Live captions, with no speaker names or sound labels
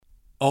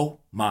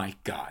Oh my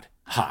God.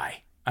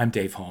 Hi, I'm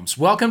Dave Holmes.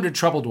 Welcome to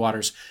Troubled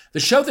Waters,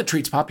 the show that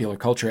treats popular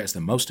culture as the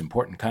most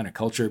important kind of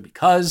culture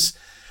because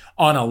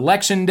on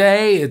election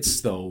day, it's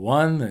the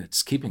one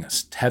that's keeping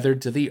us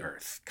tethered to the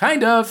earth.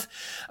 Kind of.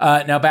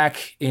 Now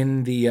back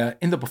in the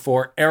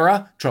before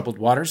era, Troubled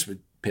Waters would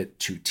pit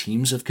two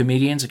teams of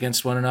comedians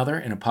against one another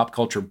in a pop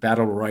culture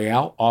battle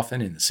royale, often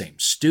in the same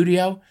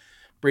studio,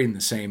 breathing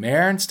the same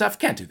air and stuff.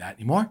 Can't do that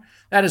anymore.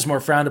 That is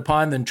more frowned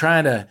upon than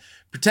trying to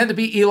pretend to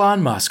be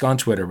Elon Musk on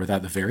Twitter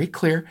without the very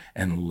clear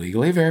and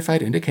legally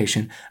verified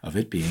indication of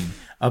it being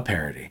a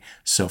parody.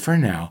 So for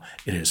now,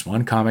 it is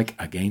one comic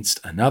against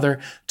another.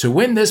 To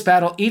win this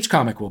battle, each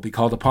comic will be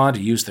called upon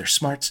to use their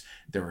smarts,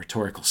 their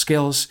rhetorical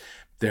skills,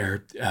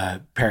 their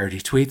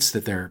parody tweets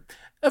that they're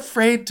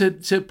afraid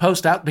to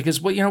post out because,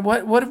 well, you know,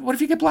 what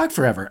if you get blocked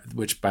forever?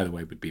 Which, by the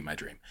way, would be my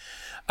dream.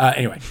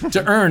 Anyway,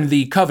 to earn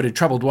the coveted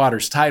Troubled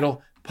Waters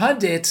title,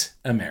 Pundit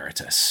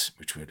Emeritus,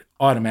 which would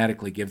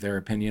automatically give their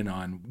opinion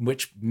on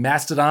which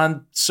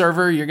Mastodon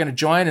server you're going to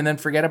join and then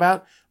forget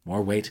about.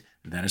 More weight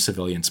than a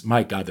civilian's.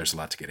 My God, there's a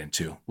lot to get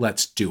into.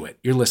 Let's do it.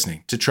 You're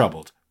listening to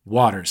Troubled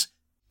Waters.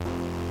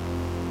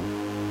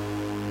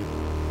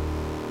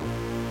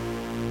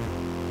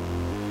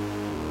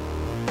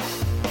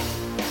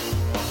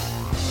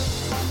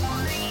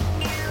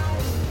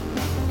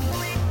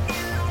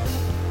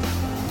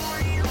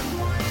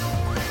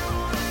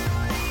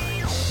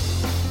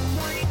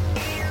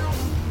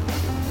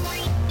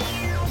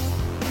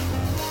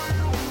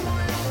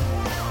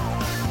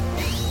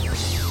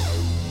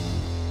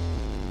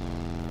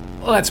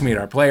 Let's meet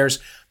our players.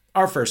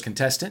 Our first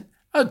contestant,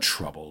 a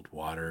Troubled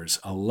Waters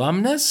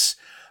alumnus,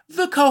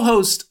 the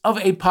co-host of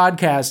a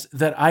podcast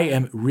that I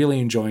am really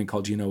enjoying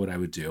called You Know What I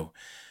Would Do,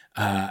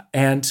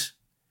 and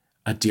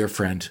a dear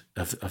friend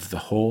of the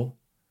whole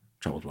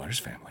Troubled Waters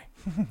family.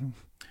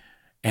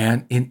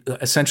 And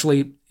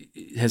essentially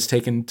has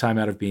taken time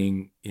out of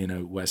being in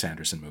a Wes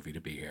Anderson movie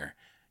to be here.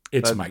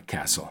 It's Mike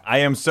Castle. I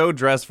am so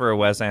dressed for a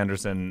Wes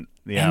Anderson.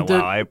 Yeah,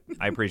 wow,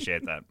 I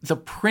appreciate that. The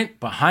print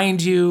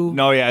behind you.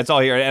 No, yeah, it's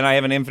all here. And I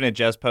have an Infinite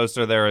Jest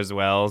poster there as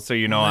well, so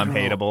you know I'm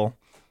hateable.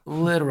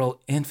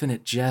 Literal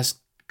Infinite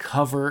Jest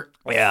cover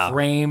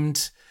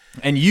framed.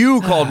 And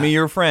you called me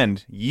your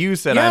friend. You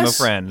said I'm a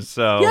friend.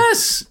 So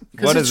yes,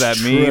 what does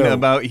that mean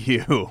about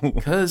you?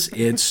 Because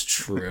it's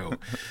true.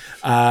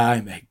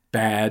 I make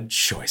bad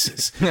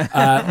choices.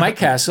 Mike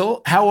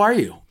Castle, how are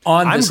you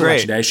on this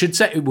election day? I should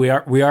say we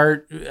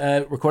are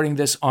recording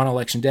this on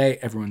election day.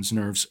 Everyone's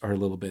nerves are a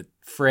little bit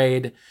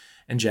frayed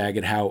and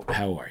jagged. How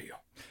are you?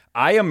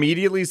 I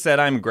immediately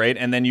said I'm great,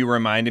 and then you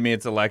reminded me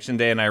it's election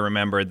day, and I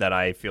remembered that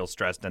I feel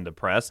stressed and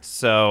depressed.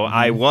 So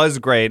I was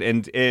great,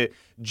 and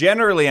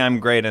generally I'm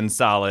great and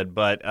solid,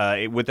 but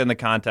within the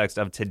context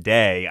of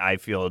today, I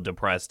feel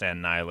depressed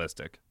and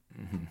nihilistic.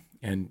 Mm-hmm.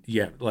 And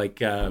yeah,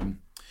 like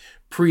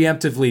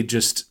preemptively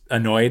just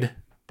annoyed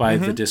by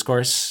the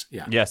discourse.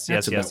 Yeah. Yes.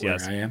 Where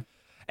I am.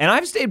 And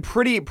I've stayed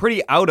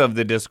pretty out of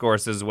the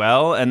discourse as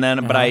well. And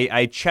then, but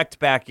I checked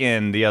back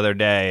in the other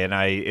day, and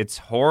it's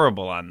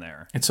horrible on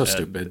there. It's so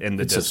stupid in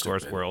the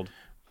discourse world.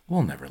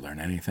 We'll never learn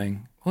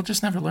anything. We'll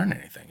just never learn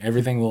anything.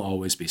 Everything will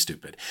always be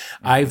stupid.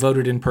 I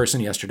voted in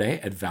person yesterday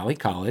at Valley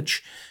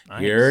College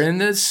here in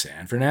the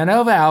San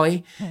Fernando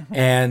Valley,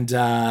 and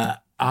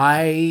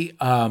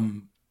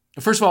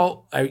first of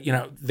all,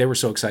 they were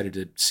so excited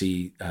to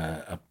see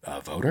a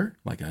voter,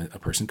 like a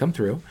person come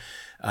through,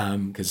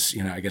 because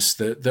I guess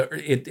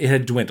it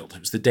had dwindled. It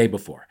was the day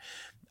before,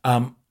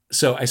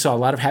 so I saw a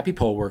lot of happy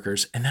poll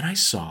workers, and then I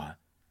saw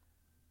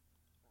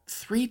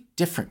 3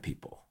 different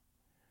people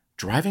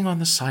driving on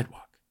the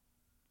sidewalk,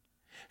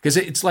 because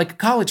it's like a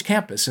college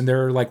campus, and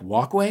there are like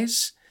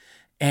walkways,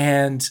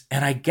 and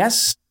I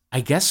guess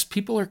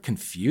people are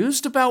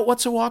confused about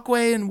what's a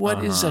walkway and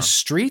what is a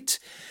street.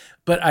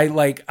 But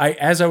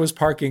as I was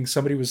parking,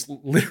 somebody was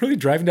literally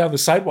driving down the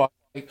sidewalk.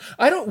 Like,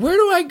 where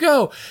do I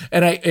go?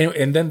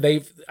 And then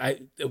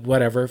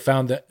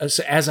found that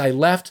as I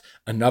left,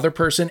 another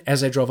person,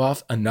 as I drove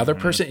off, another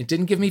person. It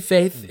didn't give me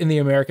faith in the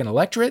American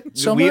electorate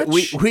so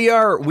much. We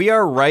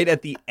are right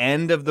at the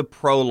end of the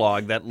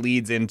prologue that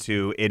leads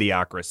into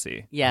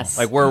Idiocracy. Yes.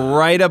 Like we're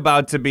right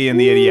about to be in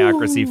the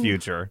Idiocracy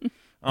future.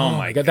 Oh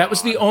my God. That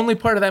was the only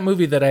part of that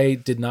movie that I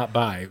did not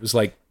buy. It was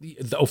like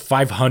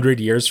 500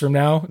 years from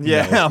now.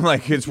 Yeah, no. I'm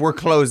like, we're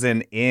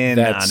closing in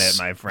on it,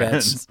 my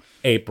friends. That's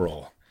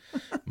April.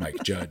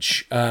 Mike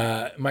Judge.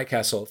 Mike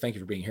Castle, thank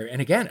you for being here. And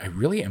again, I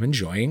really am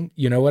enjoying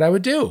You Know What I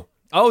Would Do.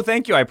 Oh,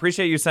 thank you. I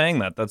appreciate you saying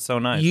that. That's so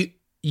nice.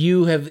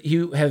 You have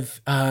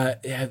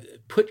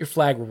put your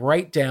flag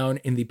right down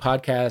in the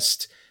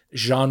podcast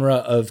genre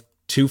of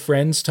two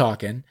friends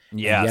talking.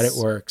 Yes. And yet it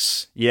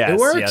works. Yes, it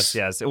works.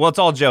 yes. Well, it's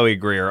all Joey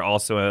Greer,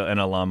 also an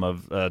alum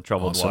of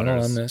Troubled Waters. Also an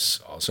alumnus,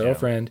 also a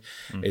friend.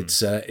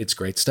 Mm-hmm. It's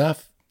great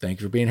stuff. Thank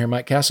you for being here,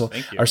 Mike Castle.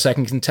 Thank you. Our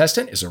second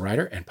contestant is a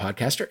writer and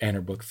podcaster, and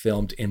her book,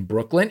 Filmed in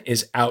Brooklyn,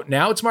 is out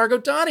now. It's Margot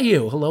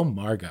Donahue. Hello,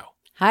 Margot.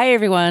 Hi,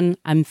 everyone.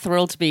 I'm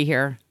thrilled to be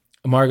here.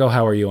 Margot,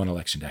 how are you on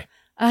Election Day?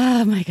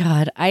 Oh my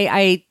God.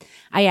 I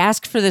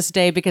asked for this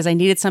day because I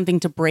needed something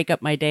to break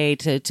up my day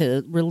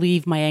to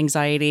relieve my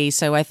anxiety.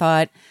 So I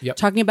thought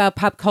talking about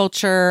pop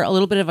culture, a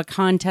little bit of a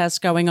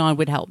contest going on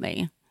would help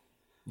me.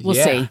 We'll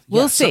see.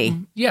 We'll see.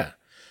 Yeah.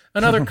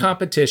 Another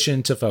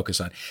competition to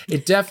focus on.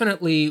 It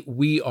definitely,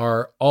 we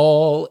are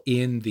all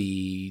in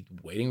the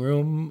waiting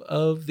room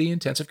of the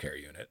intensive care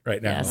unit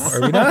right now. Yes.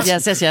 Are we not?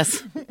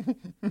 Yes.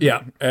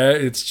 Yeah.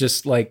 It's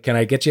just like, can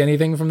I get you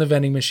anything from the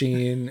vending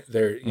machine?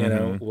 There, you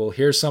know, we'll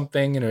hear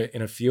something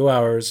in a few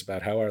hours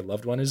about how our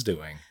loved one is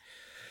doing.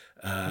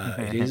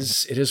 It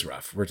is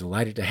rough. We're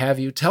delighted to have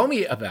you. Tell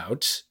me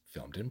about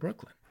Filmed in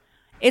Brooklyn.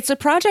 It's a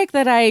project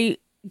that I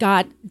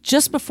got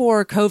just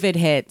before COVID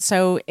hit.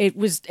 So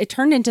it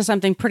turned into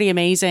something pretty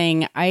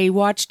amazing. I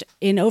watched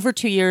in over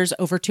 2 years,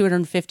 over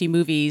 250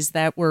 movies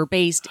that were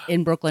based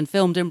in Brooklyn,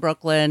 filmed in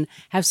Brooklyn,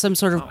 have some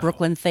sort of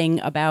Brooklyn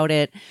thing about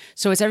it.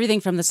 So it's everything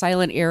from the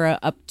silent era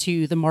up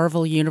to the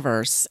Marvel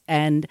universe.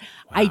 And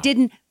I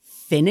didn't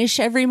finish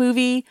every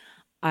movie.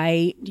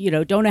 I,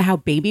 don't know how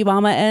Baby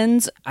Mama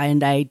ends,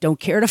 and I don't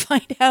care to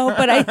find out,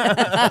 but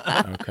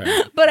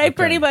I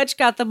pretty much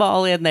got them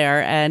all in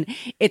there, and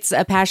it's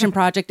a passion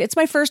project. It's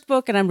my first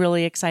book, and I'm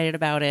really excited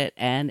about it,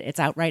 and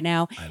it's out right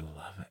now. I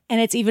love it. And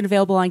it's even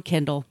available on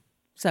Kindle.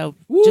 So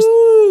Woo!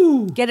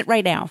 Just get it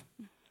right now.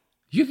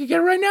 You can get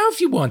it right now if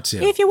you want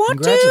to. If you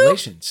want to.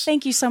 Congratulations.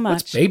 Thank you so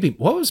much.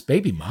 What was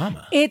Baby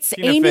Mama? It's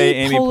Tina Fey,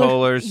 Amy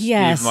Poehler,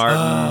 yes. Steve Martin.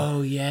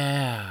 Oh,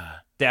 yeah.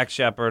 Dax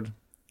Shepard.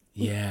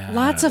 Yeah.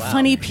 Lots of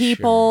funny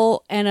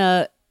people and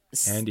a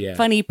And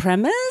funny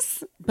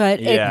premise, but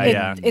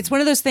it's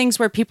one of those things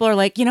where people are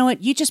like, you know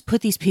what, you just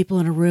put these people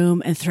in a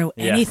room and throw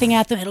anything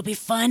at them, it'll be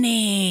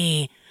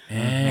funny.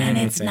 And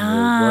it's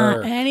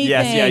not anything.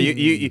 Yes,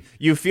 yeah.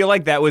 You feel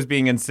like that was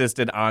being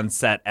insisted on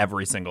set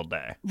every single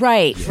day.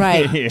 Right.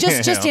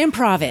 Just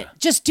improv it.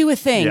 Just do a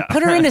thing. Yeah.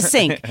 Put her in a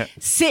sink.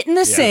 Sit in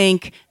the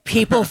sink.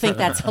 People think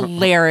that's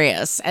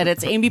hilarious. And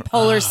it's Amy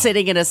Poehler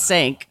sitting in a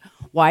sink.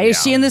 Why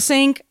is she in the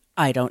sink?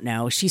 I don't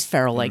know. She's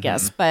feral, I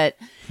guess. But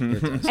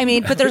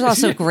but there's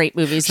also great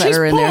movies that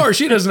are in there. She's poor.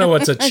 She doesn't know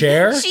what's a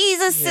chair. She's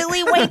a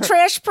silly white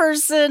trash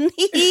person.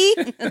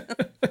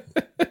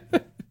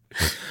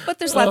 But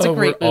there's lots of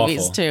great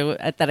movies too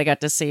that I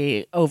got to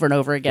see over and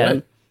over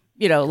again.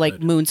 What? Like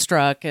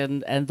Moonstruck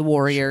and The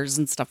Warriors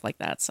and stuff like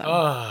that. So,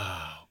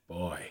 oh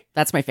boy,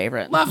 that's my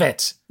favorite. Love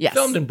it. Yes.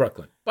 Filmed in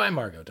Brooklyn by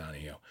Margot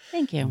Donoghue.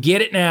 Thank you.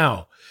 Get it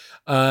now.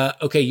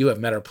 Okay, you have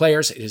met our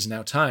players. It is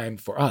now time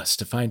for us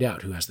to find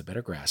out who has the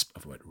better grasp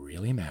of what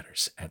really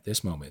matters at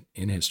this moment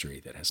in history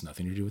that has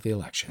nothing to do with the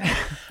election.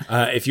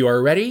 If you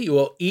are ready, you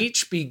will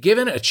each be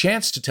given a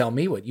chance to tell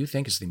me what you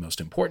think is the most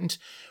important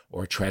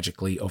or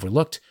tragically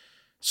overlooked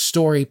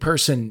story,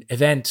 person,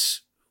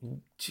 event,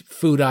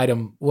 food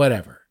item,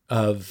 whatever,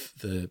 of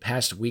the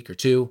past week or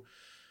two.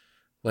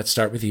 Let's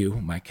start with you,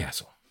 Mike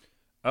Castle.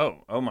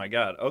 Oh my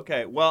God.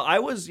 Okay. Well, I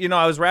was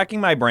racking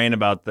my brain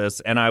about this,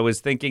 and I was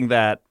thinking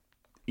that,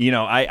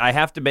 I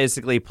have to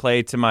basically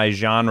play to my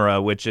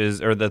genre, which is,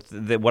 or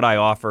the what I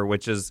offer,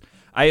 which is,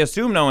 I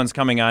assume no one's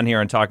coming on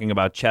here and talking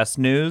about chess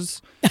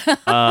news.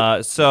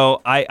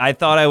 So I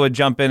thought I would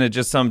jump into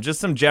just some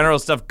general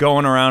stuff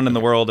going around in the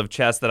world of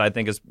chess that I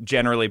think is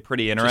generally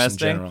pretty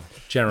interesting.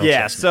 General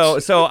yeah. chess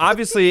So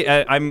obviously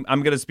I'm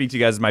going to speak to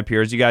you guys as my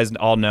peers. You guys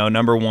all know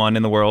number one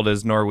in the world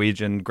is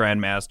Norwegian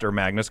Grandmaster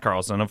Magnus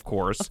Carlsen, of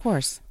course. Of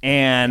course.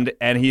 And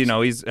he,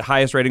 he's the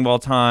highest rating of all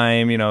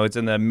time. It's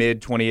in the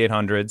mid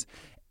 2800s.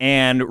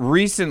 And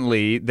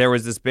recently, there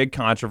was this big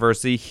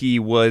controversy. He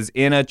was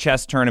in a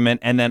chess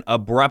tournament and then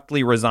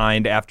abruptly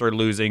resigned after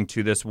losing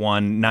to this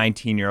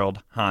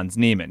 19-year-old Hans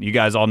Niemann. You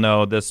guys all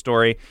know this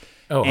story.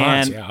 Oh,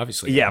 Hans, yeah,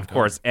 obviously. Yeah, of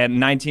course. And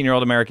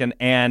 19-year-old American.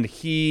 And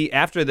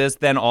after this,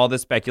 then all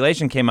this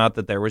speculation came out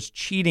that there was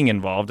cheating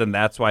involved, and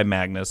that's why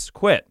Magnus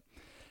quit.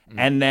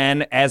 And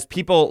then as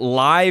people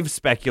live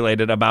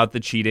speculated about the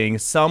cheating,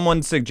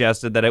 someone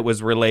suggested that it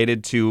was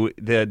related to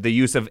the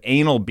use of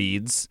anal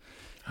beads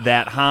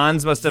that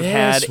Hans must have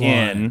had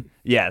in,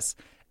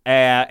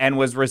 and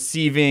was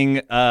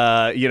receiving,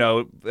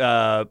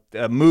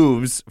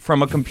 moves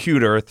from a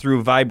computer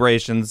through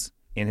vibrations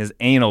in his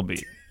anal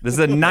bead. This is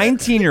a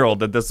 19-year-old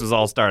that this was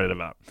all started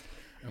about.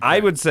 Okay.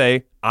 I would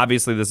say,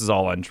 obviously, this is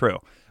all untrue.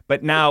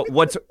 But now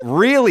what's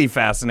really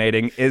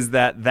fascinating is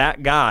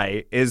that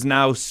guy is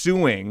now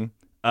suing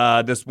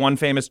this one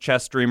famous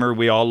chess streamer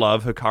we all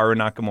love, Hikaru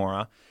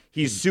Nakamura.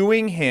 He's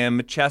suing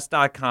him,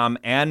 Chess.com,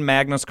 and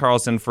Magnus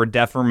Carlsen for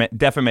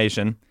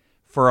defamation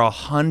for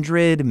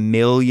 $100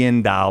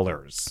 million.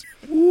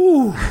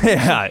 Ooh.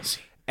 Yeah,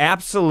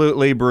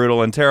 absolutely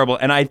brutal and terrible.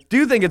 And I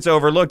do think it's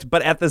overlooked,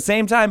 but at the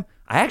same time,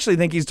 I actually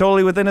think he's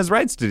totally within his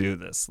rights to do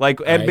this.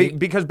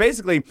 Because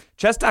basically,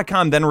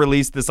 Chess.com then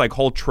released this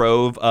whole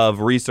trove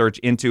of research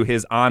into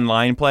his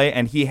online play,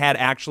 and he had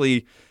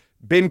actually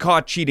been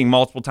caught cheating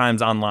multiple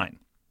times online.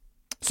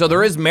 So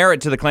there is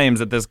merit to the claims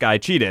that this guy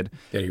cheated.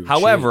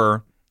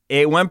 However,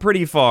 it went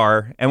pretty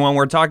far. And when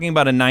we're talking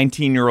about a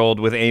 19-year-old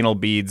with anal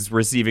beads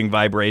receiving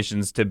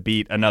vibrations to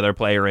beat another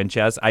player in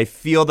chess, I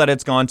feel that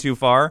it's gone too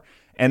far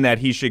and that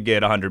he should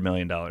get $100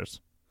 million.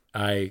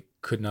 I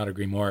could not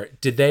agree more.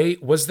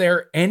 Was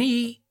there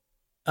any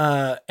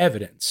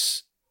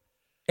evidence,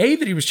 A,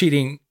 that he was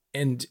cheating,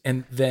 and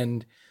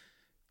then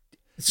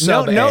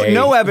no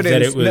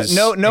evidence.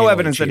 No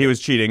evidence cheating. that he was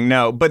cheating.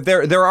 No, but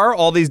there are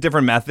all these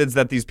different methods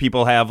that these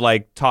people have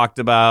like talked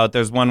about.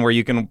 There's one where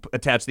you can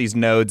attach these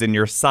nodes in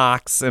your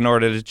socks in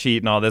order to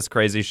cheat and all this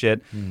crazy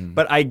shit.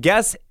 But I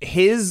guess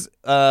his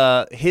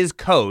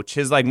coach,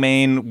 his like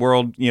main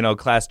world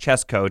class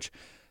chess coach,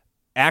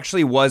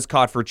 actually was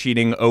caught for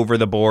cheating over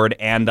the board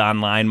and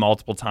online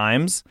multiple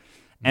times.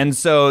 And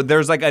so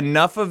there's like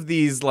enough of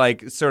these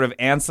like sort of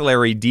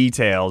ancillary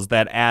details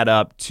that add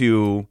up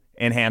to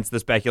enhance the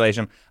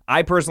speculation.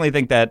 I personally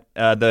think that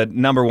the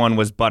number one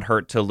was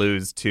butthurt to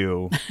lose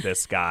to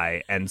this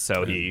guy, and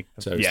so he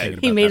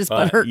made his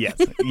butt hurt.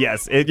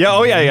 Yes.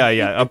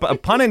 A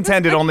pun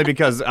intended only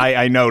because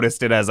I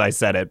noticed it as I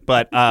said it,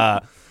 but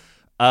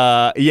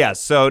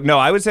yes. So no,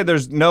 I would say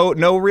there's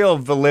no real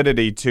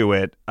validity to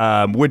it.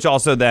 Which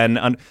also then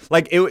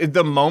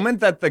the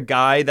moment that the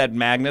guy that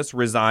Magnus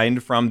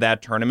resigned from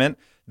that tournament,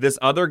 this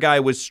other guy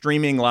was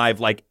streaming live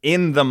like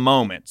in the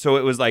moment. So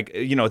it was like,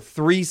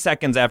 3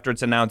 seconds after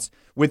it's announced,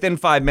 within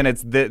 5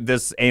 minutes,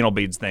 this anal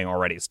beads thing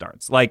already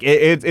starts. Like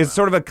it's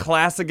sort of a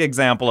classic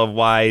example of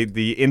why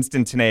the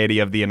instantaneity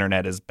of the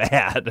internet is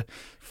bad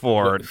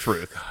for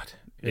truth.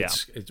 God,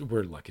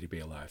 we're lucky to be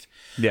alive.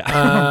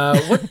 Yeah.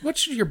 What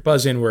should your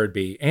buzz-in word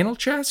be? Anal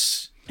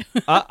chess?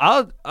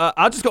 I'll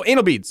just go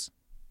anal beads.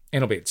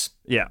 Anal beads.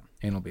 Yeah.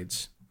 Anal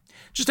beads.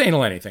 Just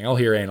anal anything. I'll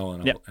hear anal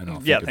and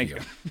I'll think of thank you.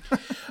 you.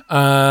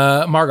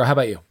 Margot, how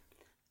about you?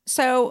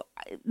 So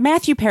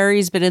Matthew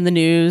Perry's been in the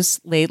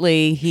news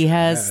lately. He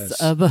has,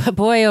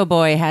 boy, oh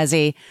boy, has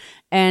he.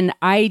 And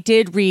I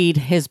did read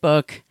his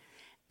book,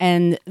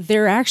 and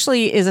there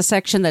actually is a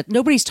section that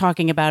nobody's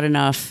talking about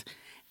enough.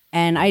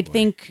 And I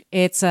think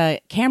it's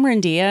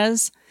Cameron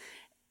Diaz.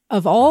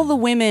 Of all the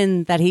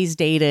women that he's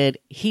dated,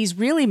 he's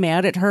really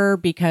mad at her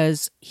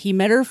because he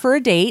met her for a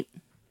date.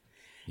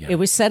 Yeah. It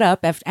was set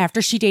up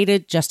after she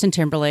dated Justin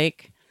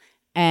Timberlake.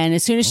 And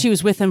as soon as she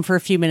was with him for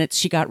a few minutes,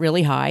 she got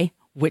really high,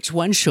 which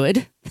one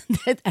should,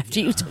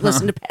 after you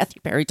listen to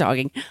Matthew Perry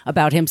talking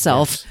about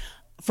himself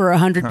for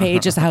 100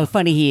 pages, how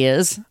funny he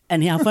is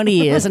and how funny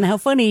he is and how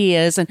funny he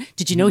is. And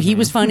did you know he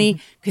was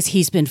funny? Because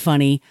he's been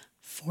funny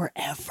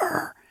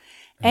forever.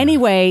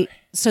 Anyway,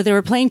 so they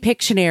were playing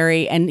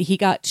Pictionary, and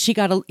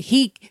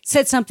he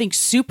said something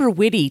super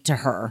witty to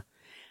her,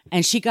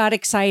 and she got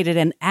excited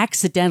and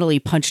accidentally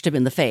punched him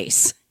in the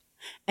face.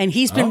 And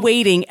he's been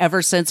waiting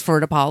ever since for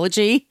an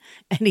apology.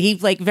 And he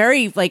this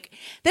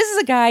is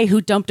a guy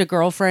who dumped a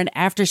girlfriend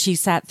after she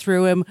sat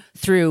through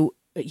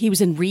he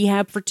was in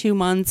rehab for 2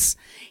 months.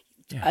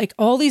 Yeah. Like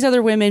all these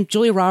other women,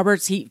 Julia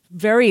Roberts, he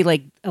very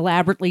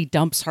elaborately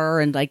dumps her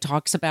and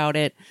talks about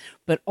it.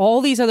 But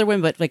all these other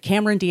women, but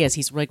Cameron Diaz,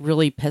 he's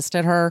really pissed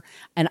at her.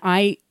 And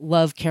I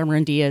love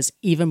Cameron Diaz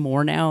even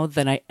more now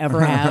than I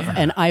ever have.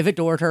 And I've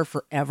adored her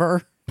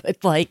forever. But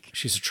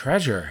she's a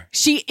treasure.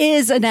 She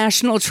is a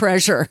national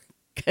treasure.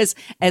 Because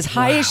as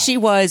high as she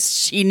was,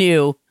 she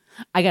knew,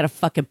 I got to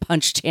fucking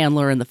punch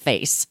Chandler in the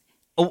face.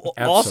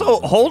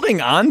 Also, holding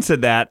on to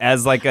that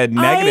as a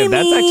negative,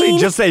 that's actually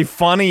just a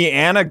funny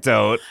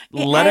anecdote.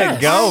 Let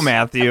it go,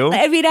 Matthew.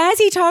 I mean, as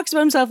he talks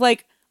about himself,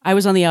 I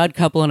was on The Odd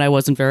Couple and I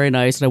wasn't very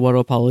nice and I want to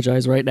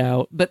apologize right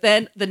now. But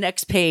then the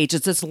next page,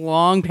 it's this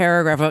long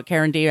paragraph about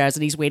Cameron Diaz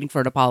and he's waiting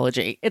for an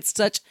apology. It's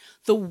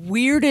the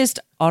weirdest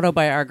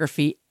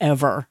autobiography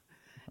ever.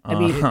 I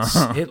mean,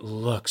 it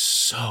looks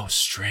so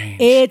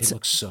strange. It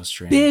looks so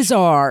strange,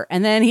 bizarre.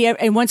 And then he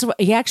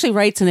actually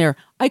writes in there,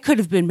 I could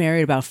have been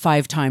married about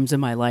 5 times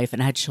in my life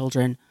and had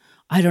children.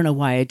 I don't know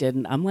why I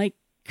didn't. I'm like,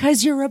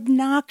 because you're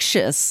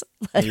obnoxious.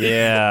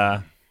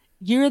 Yeah,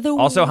 you're the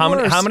also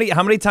worst.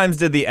 how many times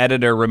did the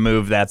editor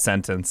remove that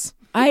sentence?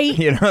 It's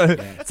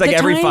the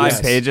every times,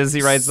 5 pages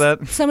he writes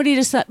that. Somebody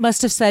just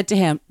must have said to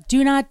him,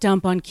 "Do not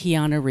dump on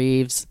Keanu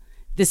Reeves.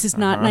 This is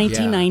not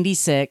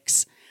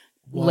 1996."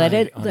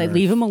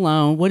 Leave him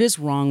alone. What is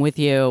wrong with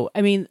you?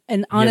 I mean,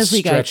 and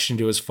honestly, guys, stretched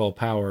into his full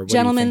power. What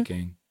gentlemen, are you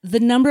thinking? The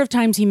number of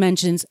times he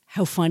mentions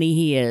how funny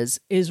he is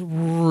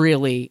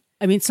really,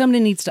 I mean,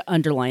 somebody needs to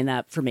underline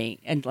that for me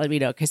and let me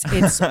know because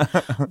it's,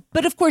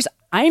 but of course,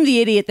 I'm the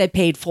idiot that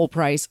paid full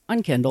price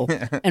on Kindle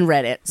and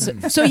read it.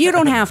 So you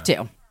don't have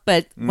to.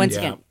 But once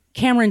again,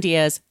 Cameron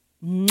Diaz,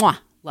 mwah,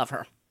 love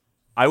her.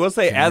 I will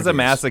say, as a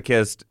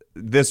masochist,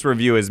 this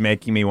review is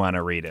making me want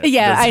to read it.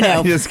 Yeah, I know.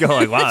 I just go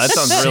wow, that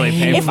sounds really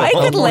painful. If I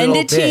could lend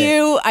it to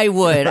you, I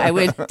would. I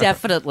would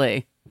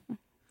definitely.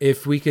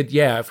 If we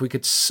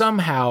could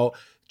somehow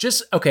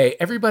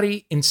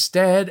everybody,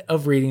 instead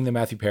of reading the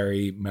Matthew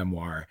Perry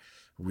memoir,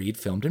 read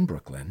Filmed in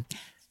Brooklyn.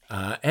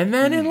 And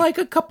then in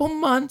a couple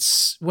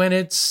months, when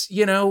it's,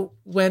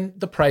 when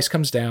the price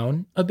comes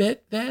down a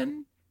bit,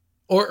 then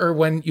Or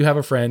when you have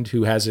a friend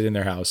who has it in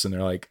their house and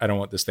they're like, I don't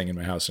want this thing in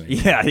my house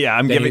anymore. Yeah.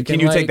 I'm giving. Can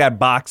you take that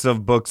box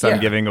of books I'm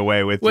giving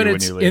away with you when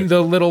you leave? In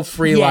the little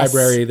free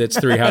library that's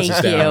 3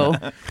 houses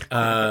down.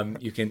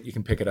 You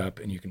can pick it up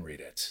and you can read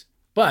it.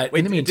 But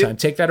in the meantime,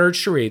 take that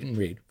urge to read and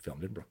read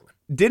Filmed in Brooklyn.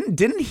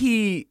 Didn't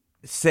he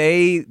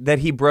say that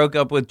he broke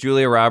up with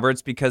Julia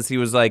Roberts because he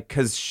was like,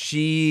 because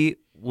she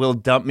will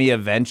dump me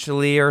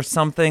eventually or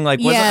something? Like,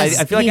 Yes,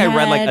 I feel like he I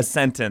read like had- a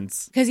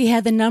sentence. Because he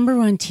had the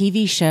 #1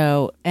 TV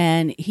show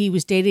and he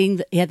was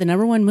dating, he had the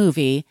 #1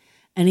 movie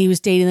and he was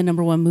dating the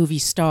 #1 movie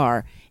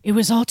star. It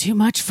was all too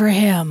much for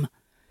him.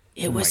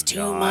 It was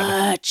too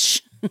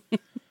much.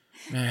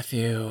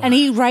 Matthew. And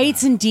he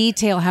writes in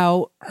detail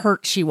how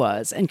hurt she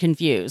was and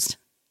confused.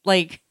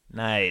 Like,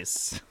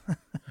 Nice.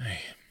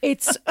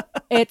 it's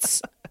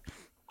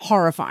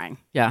horrifying.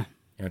 Yeah.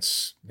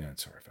 It's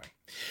horrifying.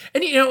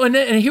 And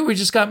and here we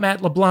just got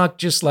Matt LeBlanc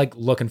just like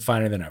looking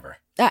finer than ever.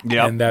 Yep.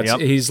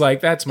 And he's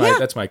like, that's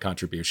my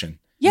contribution.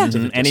 Yeah. to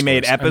the And he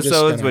made discourse. I'm just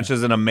Episodes, gonna- which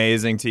is an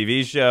amazing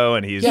TV show,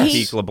 and he's He-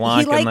 Peak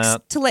LeBlanc he in likes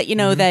that. to let you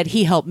know that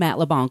he helped Matt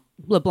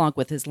LeBlanc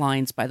with his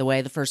lines, by the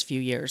way, the first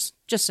few years.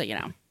 Just so you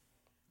know.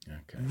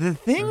 Okay. The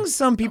things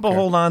some people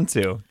hold on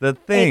to. The It's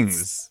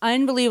things.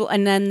 unbelievable.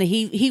 And then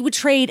he would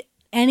trade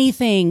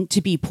anything to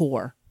be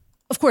poor.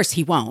 Of course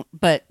he won't,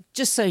 but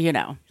just so you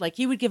know, like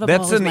he would give up all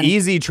That's his an money.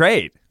 easy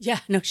trade. Yeah,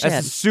 no shit.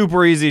 That's a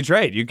super easy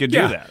trade. You could do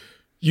Yeah. that.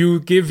 You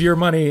give your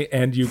money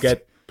and you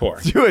get poor.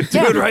 Do it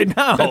right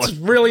now. That's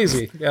real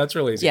easy. Yeah, it's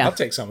real easy. Yeah. I'll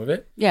take some of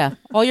it. Yeah,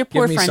 all your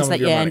poor Give me friends some that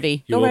of you your money.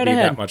 envy. You Go will right be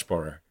ahead. that much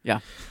poorer. Yeah.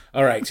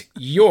 All right.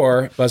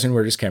 Your buzzing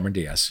word is Cameron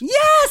Diaz.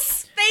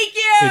 Yes, thank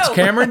you. It's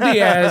Cameron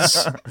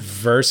Diaz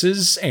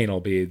versus anal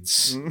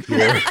beads.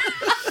 Here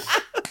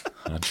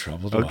on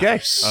Troubled Okay.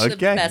 Waters. The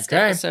best Okay.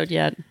 episode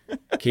yet.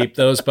 Keep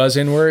those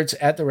buzz-in words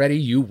at the ready.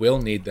 You will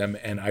need them,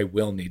 and I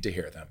will need to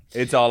hear them.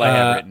 It's all I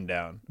have written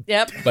down.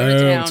 Yep. Boom. put it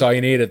down. That's all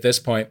you need at this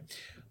point.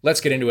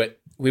 Let's get into it.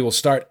 We will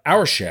start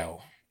our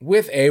show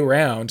with a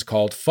round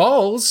called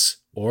Falls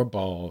or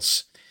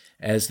Balls.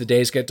 As the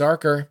days get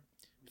darker,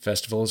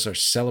 festivals are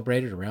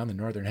celebrated around the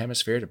Northern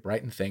Hemisphere to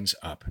brighten things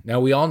up. Now,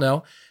 we all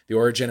know the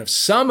origin of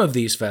some of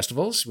these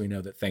festivals. We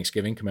know that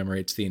Thanksgiving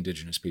commemorates the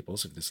indigenous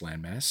peoples of this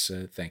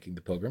landmass, thanking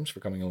the pilgrims for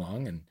coming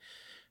along and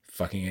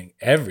fucking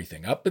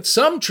everything up. But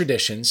some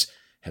traditions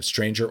have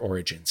stranger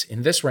origins.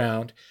 In this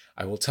round,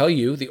 I will tell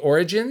you the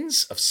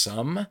origins of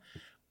some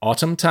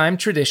autumn time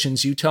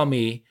traditions. You tell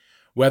me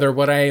whether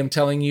what I am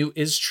telling you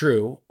is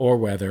true or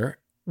whether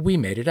we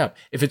made it up.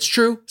 If it's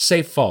true,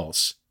 say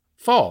falls.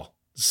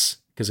 Falls,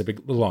 because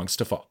it belongs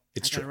to fall.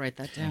 It's I gotta true. write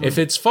that down. If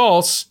it's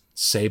false,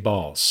 say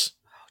balls.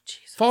 oh,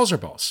 Jesus. Falls or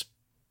balls?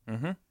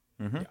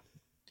 Mm-hmm. Yeah.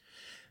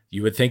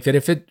 You would think that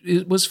if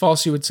it was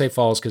false, you would say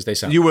falls because they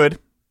sound. You would.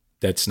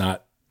 That's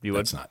not. You would.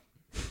 That's not.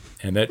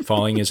 And that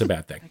falling is a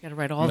bad thing. I gotta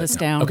write all this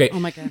down. Okay. Oh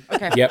my god.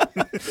 Okay.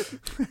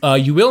 Yep.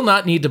 You will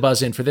not need to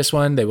buzz in for this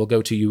one. They will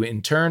go to you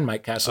in turn.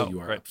 Mike Castle, you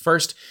are right. up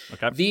first.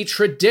 Okay. The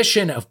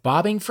tradition of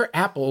bobbing for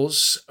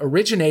apples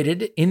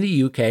originated in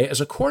the UK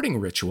as a courting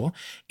ritual.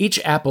 Each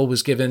apple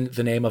was given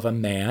the name of a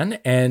man,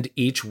 and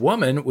each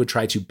woman would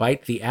try to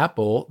bite the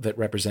apple that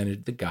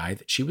represented the guy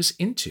that she was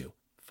into.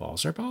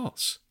 Falls or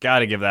balls?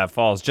 Gotta give that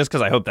falls just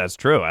because I hope that's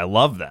true. I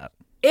love that.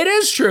 It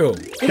is true.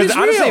 It Because is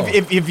honestly,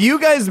 real. if you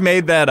guys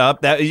made that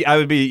up, that I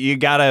would be. You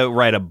gotta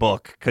write a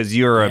book because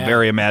you're a Yeah.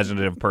 very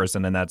imaginative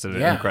person, and that's an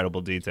Yeah.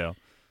 incredible detail.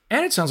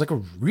 And it sounds like a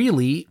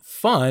really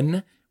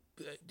fun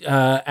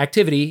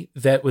activity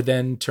that would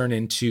then turn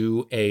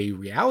into a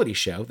reality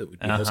show that would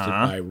be hosted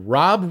by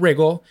Rob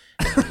Riggle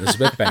and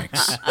Elizabeth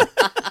Banks.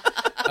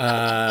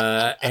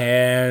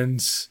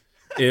 And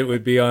it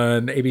would be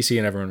on ABC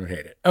and everyone would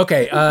hate it.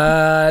 Okay,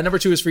 number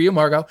 2 is for you,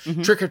 Margot.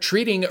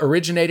 Trick-or-treating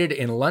originated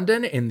in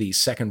London in the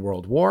Second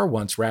World War.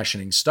 Once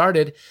rationing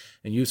started,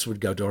 and youths would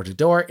go door to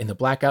door in the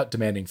blackout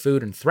demanding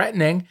food and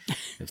threatening.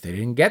 If they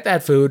didn't get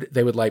that food,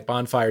 they would light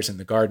bonfires in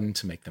the garden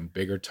to make them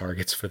bigger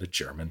targets for the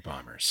German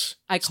bombers.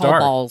 I call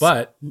Stark, balls.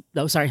 But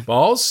Oh, sorry.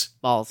 balls?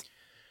 Balls.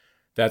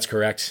 That's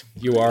correct.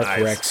 You are Nice.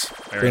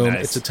 correct. Very Boom.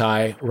 nice. It's a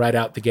tie right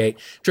out the gate.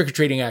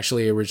 Trick-or-treating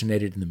actually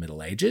originated in the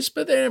Middle Ages,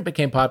 but then it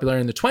became popular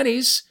in the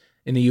 20s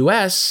in the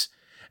US.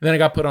 And then it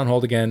got put on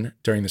hold again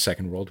during the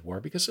Second World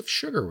War because of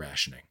sugar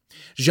rationing.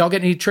 Did y'all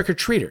get any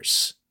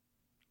trick-or-treaters?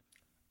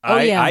 Oh,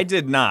 yeah. I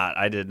did not.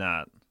 I did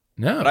not.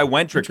 No. But I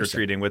went trick or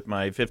treating with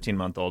my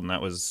 15-month-old, and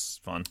that was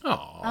fun. Oh,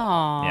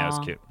 Aw. Yeah, it was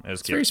cute. It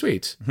was very cute.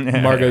 sweet.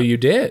 Margot, you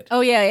did.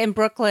 Oh yeah, in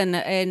Brooklyn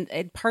and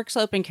at Park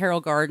Slope and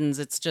Carroll Gardens,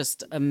 it's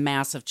just a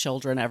mass of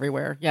children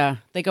everywhere. Yeah,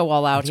 they go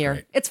all out here.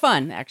 great. It's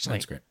fun, actually.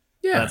 That's great.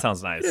 Yeah, That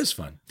sounds nice. It is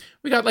fun.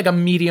 We got like a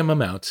medium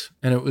amount,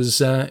 and it was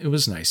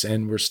nice.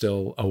 And we're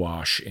still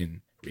awash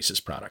in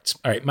Reese's products.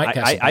 All right, Mike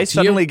Castle. I back to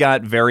suddenly you.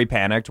 got very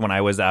panicked when I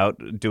was out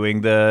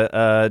doing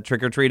the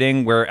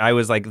trick-or-treating, where I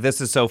was like,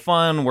 this is so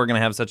fun. We're going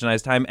to have such a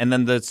nice time. And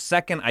then the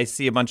second I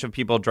see a bunch of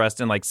people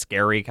dressed in like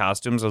scary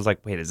costumes, I was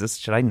like, wait,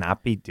 should I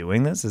not be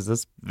doing this? Is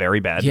this very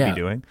bad to be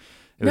doing?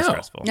 It was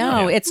stressful.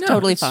 No, Yeah. it's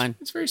totally it's, fun.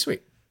 It's very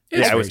sweet.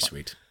 It's it very was fun.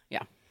 sweet.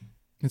 Yeah.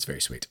 It's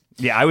very sweet.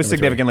 Yeah, I was Number 3.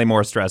 significantly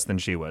more stressed than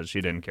she was.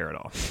 She didn't care at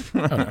all.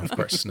 Oh, no, of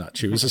course not.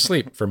 She was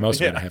asleep for most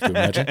of it, I have to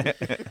imagine.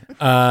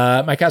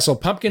 My Castle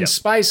pumpkin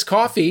spice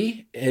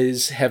coffee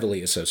is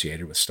heavily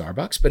associated with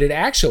Starbucks, but it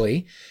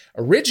actually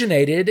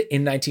originated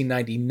in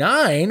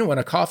 1999 when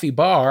a coffee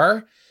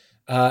bar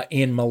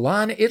in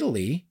Milan,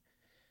 Italy,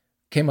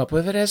 came up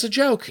with it as a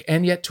joke,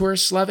 and yet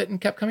tourists love it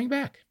and kept coming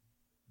back.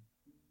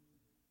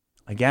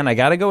 Again, I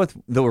got to go with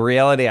the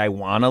reality I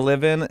want to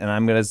live in, and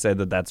I'm going to say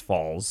that that's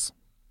false.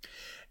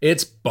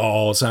 It's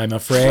balls, I'm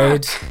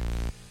afraid.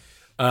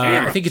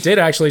 I think it did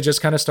actually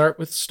just kind of start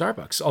with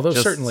Starbucks, although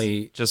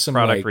certainly just some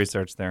product like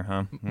research there,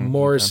 huh?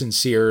 more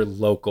sincere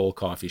local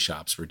coffee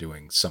shops were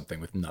doing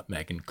something with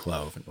nutmeg and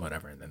clove and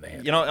whatever, and then they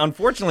had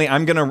Unfortunately,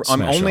 I'm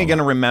only all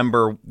gonna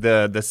remember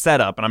the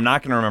setup, and I'm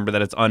not gonna remember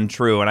that it's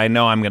untrue. And I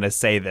know I'm gonna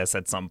say this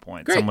at some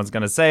point. Great. Someone's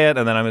gonna say it,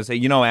 and then I'm gonna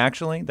say,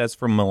 actually, that's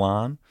from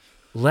Milan.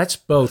 Let's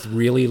both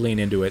really lean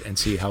into it and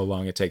see how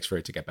long it takes for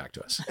it to get back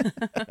to us.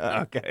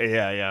 Okay,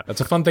 yeah.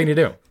 That's a fun thing to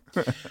do.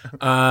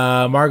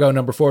 Margot,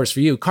 number 4 is for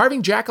you.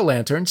 Carving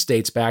jack-o'-lanterns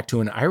dates back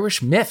to an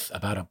Irish myth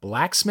about a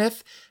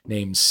blacksmith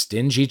named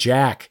Stingy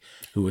Jack,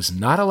 who was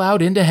not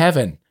allowed into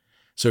heaven.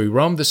 So he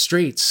roamed the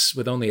streets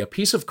with only a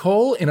piece of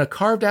coal in a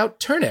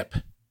carved-out turnip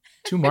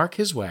to mark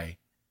his way.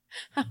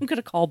 I'm going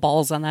to call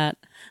balls on that.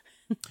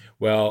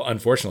 Well,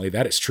 unfortunately,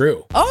 that is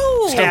true.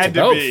 Oh! Had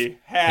to be.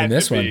 In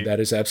this one, that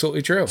is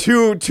absolutely true.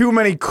 Too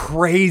many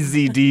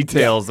crazy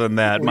details in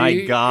that.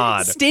 My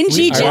God.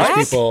 Stingy Irish Jack?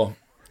 people,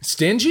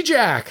 Stingy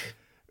Jack.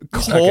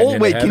 Cole?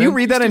 Wait, can you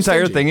read that He's too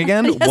entire stingy. thing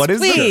again? Yes, What is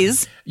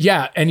please.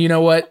 Yeah, and you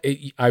know what?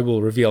 I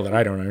will reveal that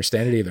I don't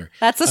understand it either.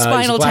 That's a He's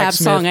Spinal Tap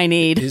blacksmith. song I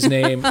need. His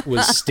name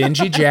was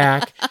Stingy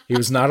Jack. He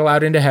was not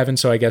allowed into heaven,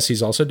 so I guess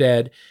he's also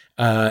dead.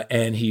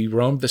 And he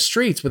roamed the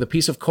streets with a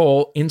piece of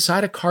coal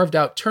inside a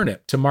carved-out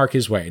turnip to mark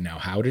his way. Now,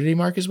 how did he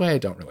mark his way? I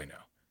don't really know.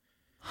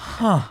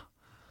 Huh.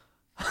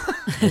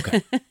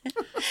 Okay.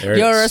 There it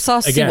You're is. a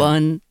saucy Again,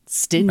 one,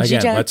 Stingy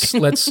Again, Jack.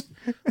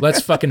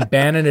 let's fucking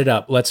bannon it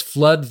up. Let's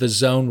flood the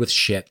zone with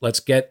shit. Let's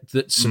get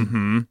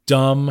some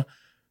dumb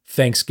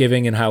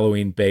Thanksgiving and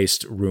Halloween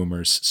based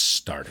rumors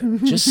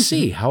started. Just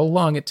see how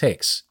long it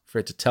takes for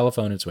it to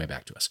telephone its way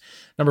back to us.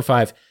 Number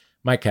 5,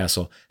 Mike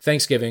Castle.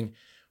 Thanksgiving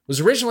was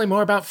originally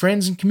more about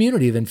friends and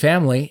community than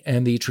family,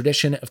 and the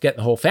tradition of getting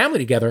the whole family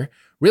together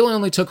really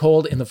only took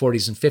hold in the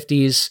 40s and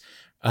 50s.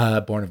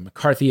 Born of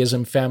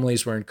McCarthyism,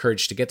 families were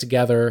encouraged to get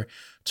together,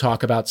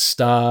 talk about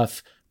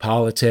stuff,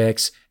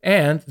 politics,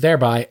 and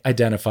thereby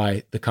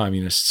identify the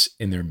communists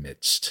in their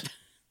midst.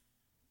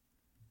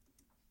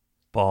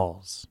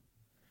 Balls.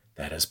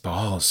 That is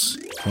balls.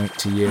 Point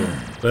to you.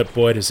 But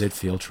boy, does it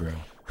feel true.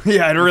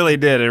 Yeah, it really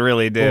did. It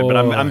really did. But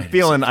I'm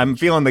Boy,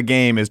 feeling the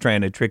game is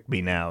trying to trick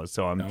me now,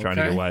 so I'm trying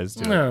to get wise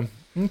to it. No.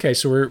 Okay,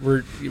 so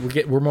we're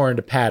more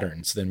into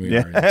patterns than we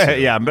are into.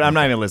 Yeah, but I'm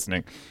not even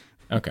listening.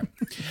 Okay.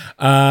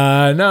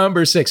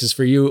 Number 6 is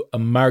for you,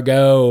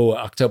 Margot.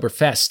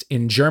 Oktoberfest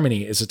in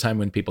Germany is a time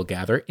when people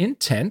gather in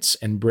tents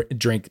and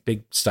drink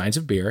big steins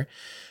of beer,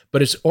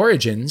 but its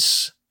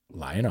origins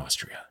lie in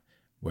Austria,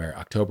 where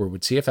October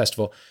would see a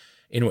festival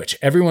in which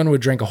everyone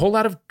would drink a whole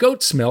lot of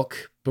goat's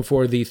milk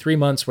before the 3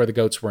 months where the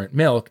goats weren't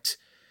milked,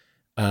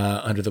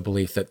 under the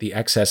belief that the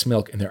excess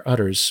milk in their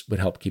udders would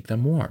help keep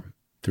them warm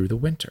through the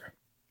winter.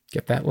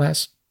 Get that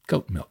last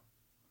goat milk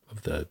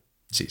of the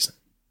season.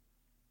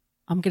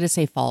 I'm going to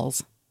say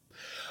falls.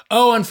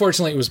 Oh,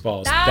 unfortunately, it was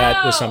balls. No!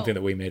 That was something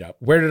that we made up.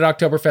 Where did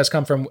Oktoberfest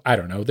come from? I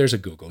don't know. There's a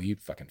Google.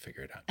 You'd fucking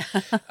figure it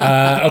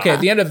out. Okay, at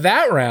the end of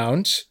that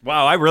round,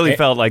 Wow, I really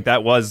felt like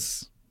that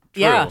was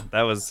true. Yeah.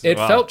 That was it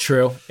wow. felt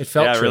true. It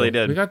felt Yeah, it true. really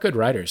did. We got good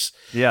writers.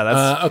 Yeah,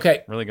 that's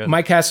Okay, really good.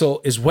 Mike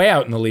Castle is way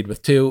out in the lead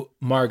with 2.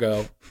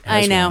 Margot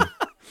has I know. 1.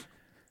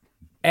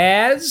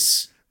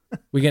 As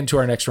we get into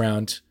our next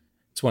round,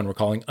 it's one we're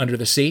calling Under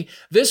the Sea.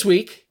 This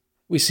week,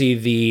 we see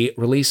the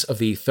release of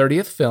the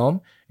 30th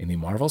film in the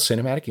Marvel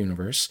Cinematic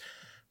Universe,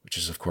 which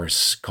is, of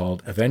course,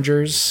 called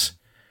Avengers.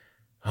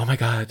 Oh my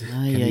God.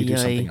 Can we do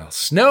something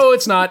else? No,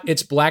 it's not.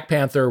 It's Black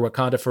Panther,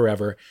 Wakanda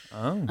Forever,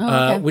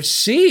 Okay. which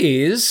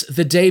sees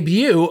the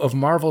debut of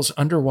Marvel's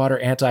underwater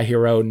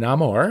anti-hero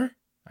Namor.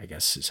 I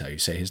guess is how you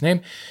say his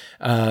name.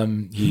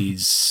 He's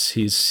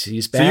bad.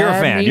 So you're a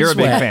fan. and You're a he's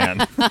big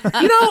wet.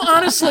 fan. You know,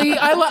 honestly,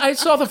 I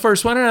saw the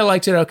first one and I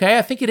liked it okay.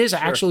 I think it is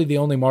actually the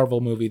only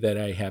Marvel movie that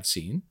I have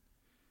seen.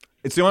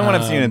 It's the only one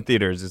I've seen in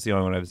theaters. It's the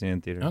only one I've seen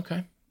in theaters.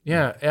 Okay.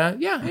 Yeah.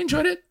 I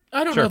enjoyed it.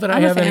 I don't Sure. know that I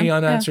I'm a have any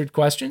fan, unanswered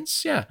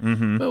questions. Yeah.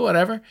 But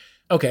whatever.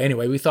 Okay.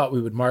 Anyway, we thought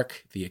we would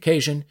mark the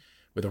occasion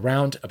with a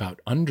round about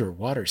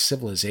underwater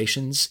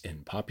civilizations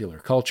in popular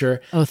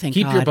culture. Oh, thank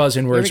Keep God. your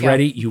buzzing Here words we go.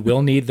 ready. You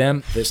will need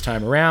them this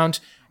time around.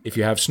 If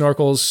you have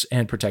snorkels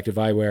and protective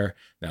eyewear,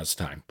 now's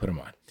the time. Put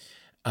them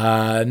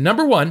on.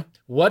 Number 1,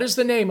 what is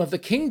the name of the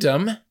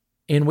kingdom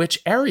in which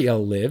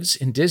Ariel lives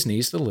in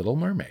Disney's The Little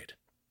Mermaid?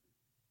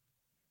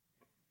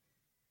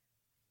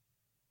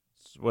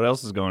 What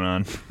else is going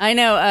on? I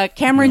know.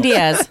 Cameron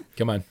Diaz,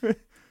 Come on.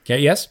 Okay,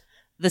 yes?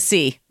 the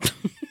sea.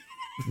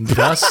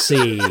 The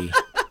Sea.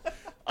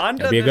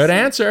 That'd be a good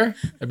answer.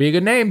 That'd be a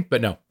good name,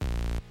 but no.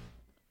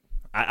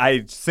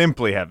 I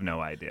simply have no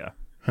idea.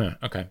 Huh,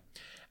 okay.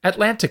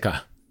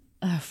 Atlantica.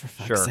 Oh, for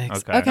fuck's Sure, sakes.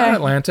 okay. Not Okay.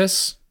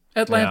 Atlantis.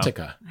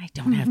 Atlantica. I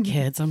don't have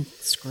kids. I'm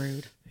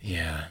screwed.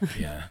 Yeah.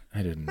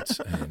 I didn't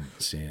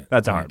see it.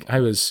 That's a hard I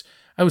was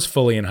I was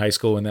fully in high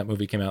school when that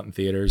movie came out in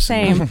theaters.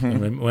 Same.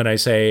 And when I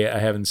say I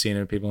haven't seen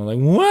it, people are like,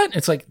 "What?"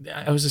 It's like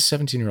I was a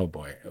 17-year-old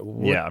boy.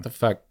 What the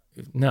fuck?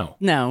 No.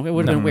 No, it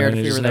would have been weird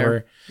if you were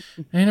there.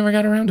 I never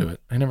got around to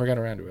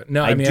it.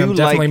 No, I mean, do I'm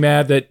definitely like-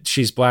 mad that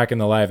she's black in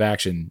the live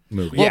action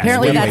movie. Well,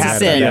 apparently you that's a have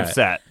to sin. be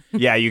upset.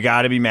 Yeah, you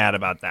got to be mad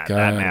about that.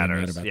 Gotta That be mad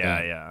matters. about Yeah,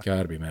 that. yeah.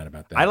 Gotta be mad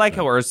about that. I like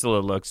but- how Ursula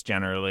looks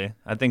generally.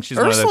 I think she's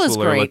one of Ursula's the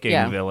cooler great, looking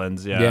yeah.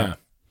 villains. Yeah.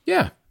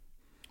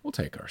 We'll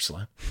take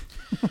Ursula.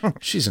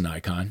 She's an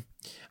icon.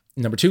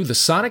 Number 2, the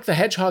Sonic the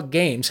Hedgehog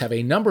games have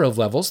a number of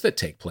levels that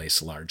take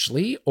place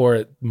largely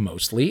or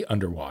mostly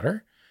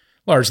underwater.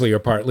 Largely or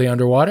partly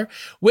underwater.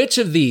 Which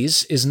of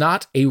these is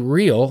not a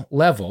real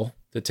level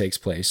that takes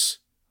place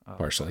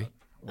partially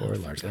or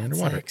largely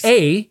underwater? sakes.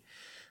 A,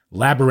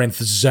 Labyrinth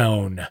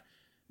Zone.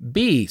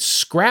 B,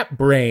 Scrap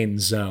Brain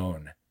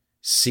Zone.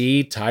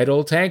 C,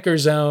 Tidal Tanker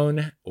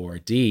Zone. Or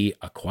D,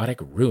 Aquatic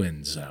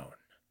Ruin Zone.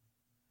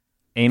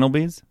 Anal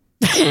bees?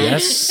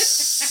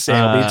 Yes,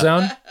 Anal Bead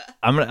Zone.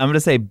 I'm gonna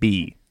say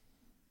B.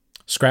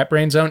 Scrap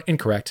Brain Zone,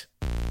 incorrect.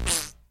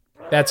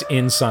 That's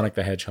in Sonic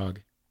the Hedgehog.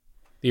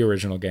 The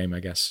original game, I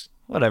guess.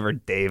 Whatever,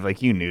 Dave.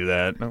 Like you knew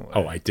that. No way.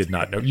 Oh, I did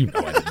not know. You know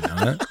I didn't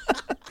know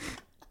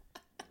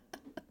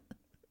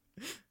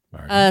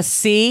that.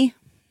 C.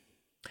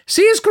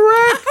 C is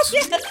correct.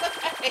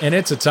 And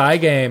it's a tie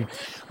game.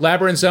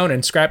 Labyrinth Zone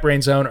and Scrap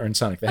Brain Zone are in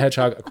Sonic the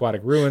Hedgehog.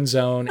 Aquatic Ruin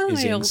Zone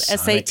is my in old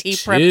Sonic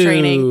SAT prep 2.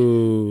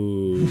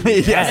 training.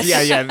 yes,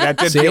 yeah. That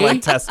did See? feel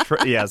like test.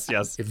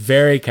 Yes.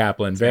 Very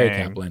Kaplan. Very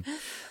Dang.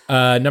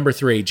 Kaplan. Number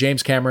 3,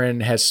 James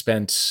Cameron has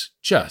spent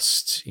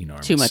just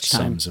enormous Too much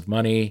time. sums of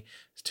money,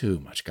 too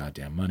much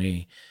goddamn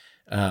money,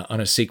 on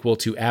a sequel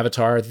to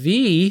Avatar,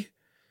 the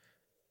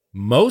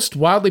most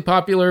wildly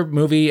popular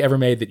movie ever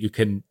made that you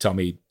can tell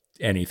me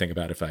anything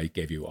about if I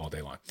gave you all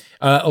day long.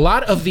 A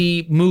lot of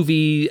the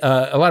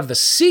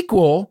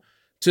sequel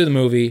to the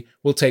movie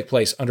will take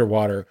place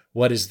underwater.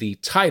 What is the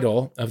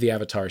title of the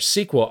Avatar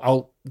sequel?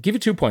 I'll give you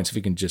 2 points if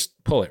you can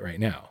just pull it right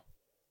now.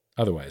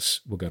 Otherwise,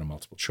 we'll go to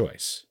multiple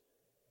choice.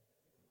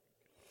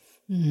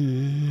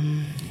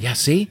 Yeah,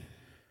 see?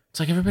 It's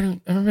like everybody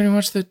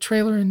watched the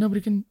trailer and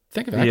nobody can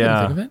think of it. I couldn't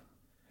think of it.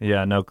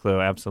 Yeah. No clue.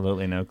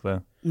 Absolutely no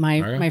clue.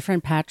 My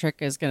friend Patrick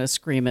is going to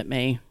scream at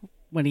me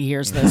when he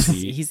hears this.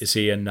 Is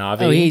he a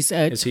Navi? Oh, he's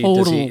a is he,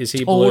 total, is he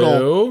total,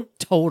 blue?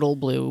 total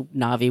blue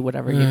Navi,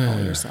 whatever you call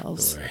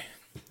yourselves. Boy.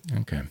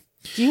 Okay.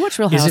 Do you watch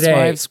Real Is it a-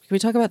 Housewives? Can we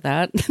talk about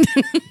that?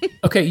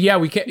 Okay, yeah,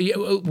 we can. Yeah,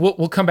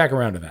 we'll come back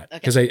around to that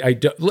because I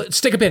don't. Let's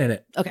stick a pin in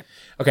it. Okay.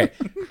 Okay.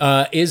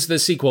 Is the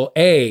sequel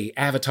A,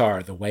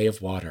 Avatar: The Way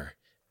of Water,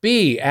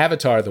 B,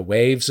 Avatar: The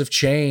Waves of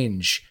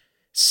Change,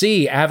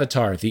 C,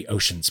 Avatar: The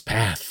Ocean's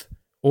Path,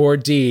 or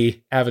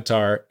D,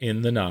 Avatar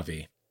in the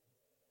Na'vi?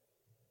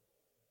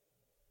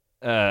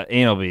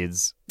 Anal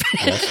beads.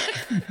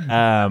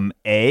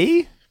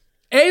 A.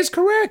 A is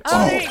correct.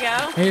 There you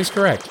go. A is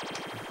correct.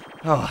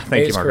 Oh, A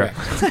thank you, is Margaret.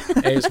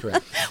 correct. A is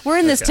correct. We're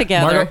in this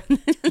together.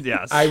 Margaret,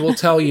 Yes. I will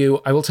tell you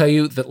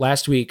that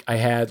last week I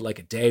had like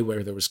a day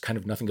where there was kind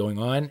of nothing going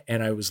on.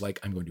 And I was like,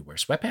 I'm going to wear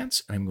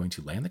sweatpants and I'm going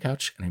to lay on the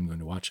couch and I'm going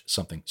to watch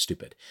something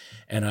stupid.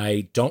 And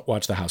I don't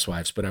watch The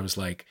Housewives, but I was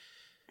like,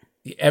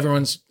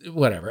 everyone's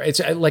whatever. It's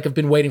like I've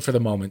been waiting for the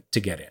moment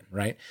to get in,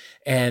 right?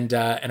 And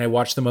I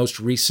watched the most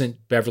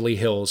recent Beverly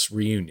Hills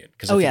reunion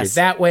because I figured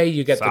that way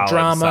you get Solid, the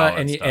drama solid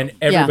and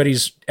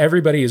stuff.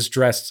 everybody is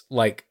dressed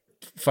like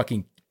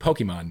fucking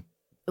Pokemon.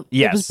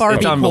 yes. was Barbie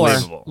it's core.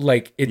 unbelievable.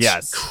 Like it's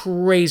Yes.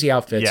 crazy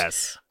outfits.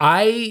 Yes.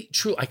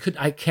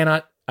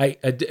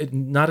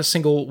 Not a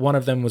single one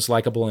of them was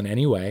likable in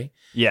any way.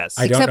 Yes.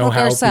 I don't Except know for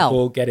how Garcelle.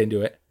 people get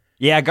into it.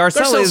 Yeah,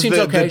 Garcelle Garcelle is seems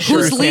the okay. true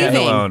Who's leaving?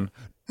 standalone.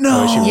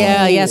 No. Oh,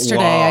 Yeah,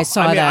 yesterday I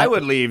saw I mean, that. I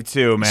would leave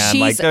too, man.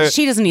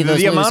 She doesn't need those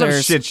the amount of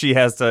losers. shit she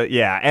has to.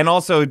 Yeah, and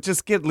also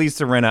just get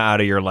Lisa Rinna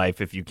out of your life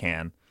if you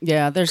can.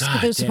 Yeah, they're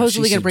damn,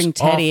 supposedly she going to bring seems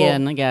Teddy awful.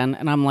 in again.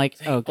 And I'm like,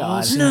 oh,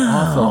 God.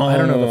 Awful. I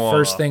don't know the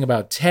first thing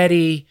about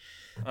Teddy.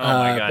 Oh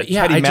my god, but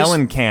yeah, Teddy I just-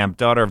 Mellencamp,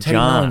 daughter of Teddy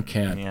John.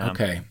 Mellencamp. Yeah.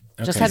 Okay.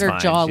 Just Okay. had her fine.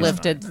 jaw She's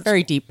lifted.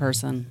 Very deep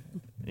person.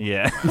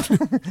 Yeah.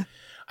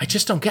 I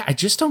just don't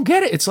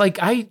get it. It's like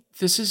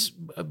this is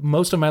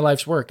most of my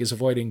life's work is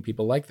avoiding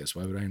people like this.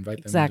 Why would I invite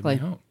them Exactly.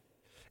 into my home?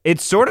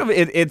 It's sort of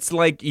it's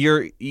like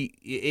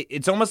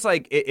it's almost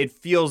like it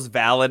feels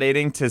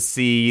validating to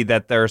see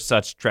that they're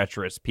such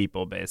treacherous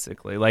people,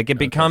 basically. Like it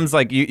becomes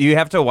like you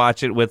have to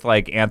watch it with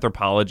like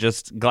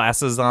anthropologist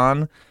glasses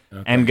on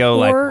and go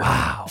like, Or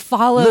wow,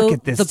 follow look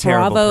at this the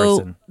terrible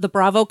person.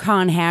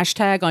 BravoCon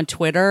hashtag on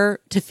Twitter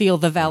to feel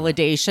the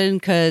validation,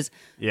 because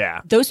Yeah.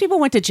 those people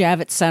went to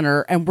Javits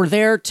Center and were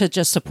there to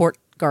just support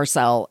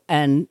Garcelle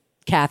and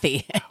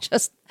Kathy.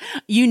 Just,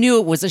 you knew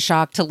it was a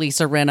shock to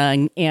Lisa Rinna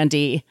and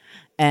Andy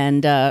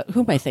and who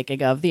am I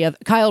thinking of? The other,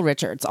 Kyle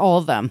Richards, all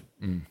of them.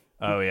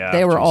 Oh yeah.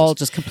 They were all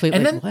just completely.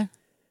 And then- what?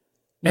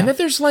 And then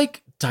there's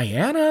like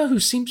Diana, who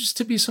seems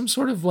to be some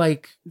sort of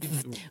like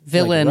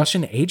Villain. like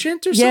Russian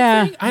agent or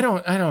Yeah. something. I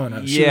don't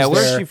know. She Yeah, was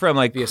where's there she from?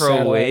 Like via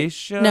satellite.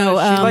 Croatia? No, She,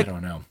 I like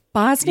don't know.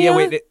 Bosnia? yeah.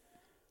 Wait.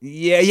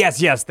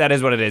 Yes, that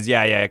is what it is.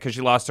 Yeah, because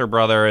she lost her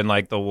brother in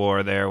like the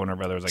war there when her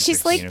brother was like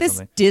She's 16 like or this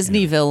something.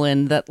 Disney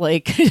villain that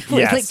like,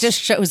 like just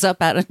shows up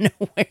out of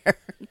nowhere.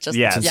 Just,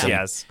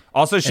 Yes.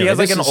 Also, she Anyway, has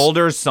like this an is-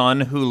 older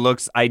son who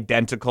looks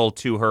identical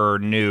to her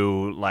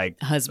new like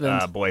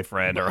Husband.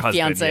 boyfriend or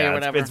husband. Fiancé or Yeah,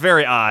 whatever. it's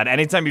very odd.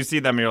 Anytime you see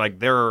them, you're like,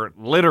 they're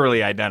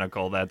literally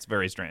identical. That's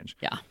very strange.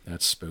 Yeah.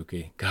 That's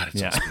spooky. God, it's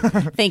so Yeah.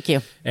 spooky. Thank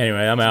you. Anyway,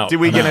 I'm out. Did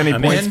we I'm get out. any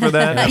I'm points in. for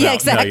that? I'm Yeah, out.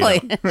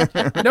 exactly. No, you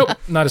don't. Nope,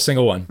 not a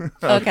single one.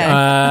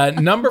 Okay.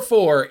 Number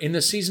 4 in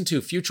the season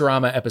 2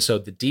 Futurama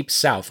episode, The Deep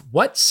South.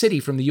 What city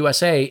from the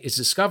USA is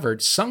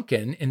discovered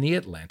sunken in the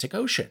Atlantic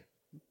Ocean?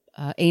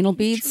 Anal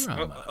beads?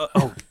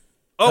 Futurama.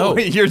 Oh,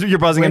 you're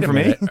buzzing in Wait a for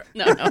me?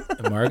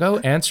 minute. No. Margot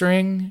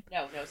answering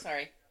No,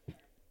 sorry.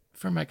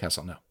 for Mike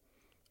Kessel. No.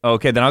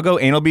 Okay, then I'll go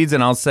anal beads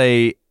and I'll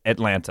say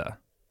Atlanta.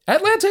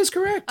 Atlanta is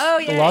correct. Oh,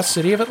 The yay. lost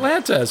city of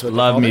Atlanta is what they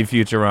Love called me, it.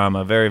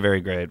 Futurama. Very, very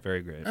great.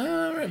 Very great. All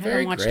right, I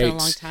very haven't watched great. it in a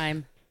long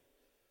time.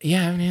 Yeah,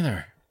 I haven't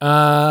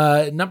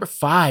either. Number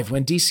 5,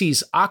 when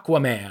DC's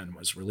Aquaman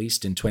was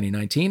released in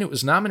 2019, it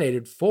was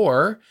nominated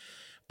for,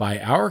 by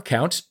our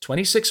count,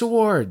 26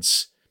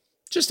 awards.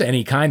 Just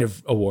any kind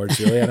of awards,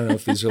 really. I don't know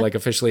if these are like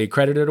officially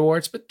accredited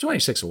awards, but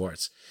 26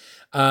 awards.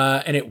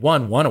 And it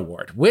won 1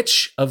 award.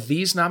 Which of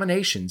these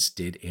nominations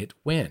did it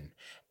win?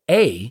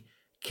 A,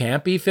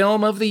 Campy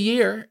Film of the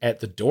Year at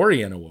the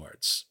Dorian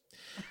Awards.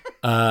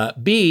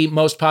 B,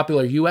 Most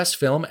Popular U.S.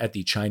 Film at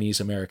the Chinese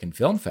American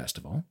Film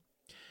Festival.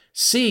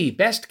 C,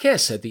 Best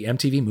Kiss at the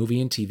MTV Movie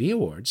and TV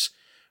Awards.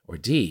 Or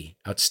D,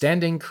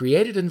 Outstanding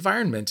Created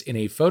Environment in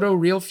a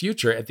Photoreal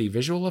Future at the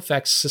Visual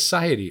Effects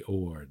Society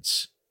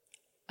Awards.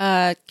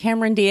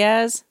 Cameron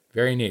Diaz,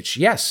 Very niche.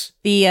 Yes.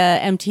 the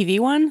MTV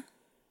one.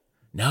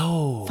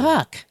 No.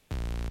 Fuck.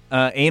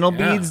 Anal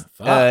Yeah, beads.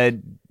 fuck.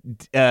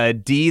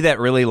 D, that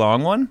really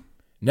long one.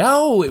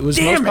 No, it was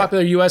Damn Most it.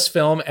 Popular U.S.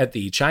 Film at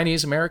the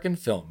Chinese American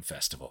Film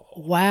Festival.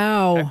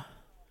 Wow.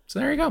 So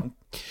there you go.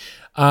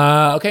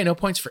 Okay, no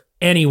points for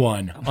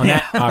anyone on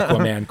that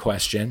Aquaman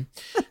question.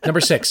 Number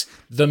 6,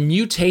 The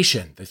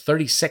Mutation, the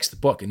 36th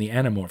book in the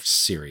Animorphs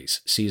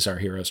series, sees our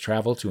heroes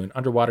travel to an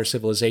underwater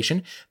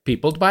civilization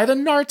peopled by the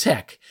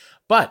Nartek.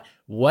 But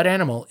what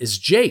animal is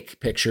Jake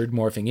pictured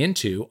morphing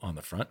into on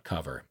the front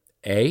cover?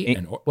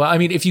 Well, I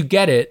mean, if you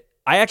get it,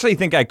 I actually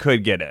think I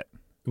could get it.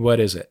 what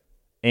is it?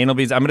 Anal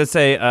beads. I'm gonna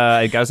say.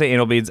 I gotta say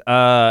anal beads.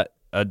 A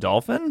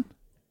dolphin.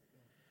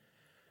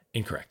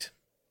 Incorrect.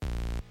 You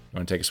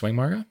want to take a swing,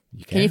 Margo?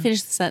 You Can you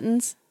finish the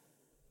sentence?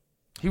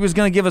 He was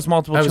gonna give us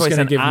multiple I was choice,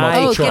 gonna and give I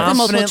multiple choice. give them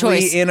multiple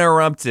confidently choice.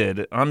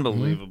 interrupted.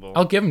 Unbelievable.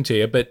 I'll give them to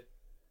you, but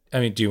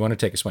I mean, do you want to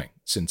take a swing?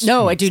 Since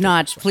No, I let's do take a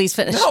not. swing. Please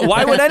finish. No,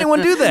 why would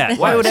anyone do that?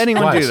 Why would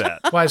anyone do that?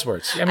 Wise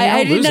words. I mean, I don't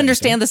didn't lose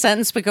understand anything. the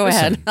sentence, but go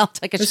ahead. I'll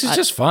take a This shot. is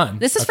just fun.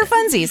 This is for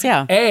funsies,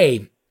 yeah.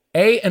 A,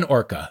 an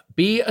orca.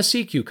 B, a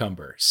sea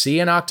cucumber. C,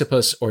 an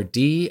octopus. Or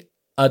D,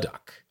 a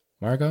duck.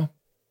 Margo,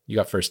 you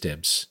got first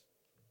dibs.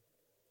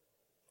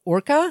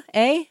 Orca,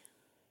 eh?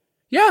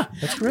 Yeah,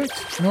 that's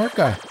correct. An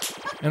orca.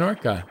 An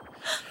orca.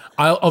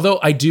 Although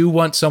I do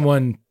want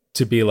someone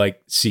to be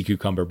like Sea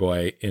Cucumber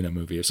Boy in a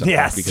movie or something.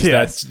 Yes, because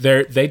yes.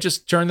 they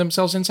just turn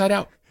themselves inside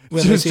out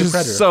when they Just, see a just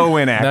predator. so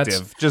And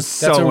inactive.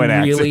 Just that's so a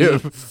inactive. really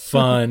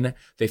fun.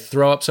 They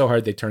throw up so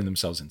hard they turn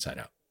themselves inside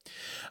out.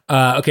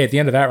 Okay, at the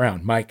end of that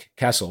round, Mike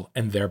Kessel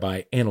and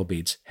thereby Anal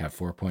Beads have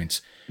 4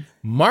 points.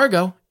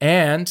 Margo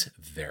and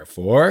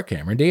therefore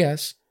Cameron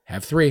Diaz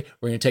have 3.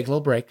 We're going to take a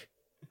little break.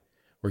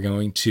 We're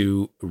going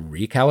to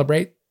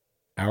recalibrate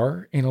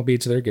our anal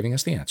beads that are giving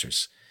us the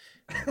answers.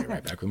 And we'll be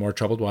right back with more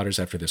Troubled Waters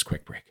after this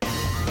quick break.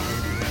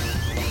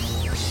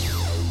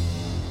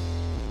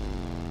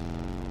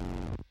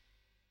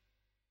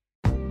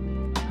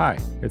 Hi,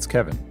 it's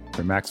Kevin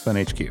from Max Fun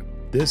HQ.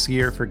 This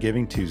year for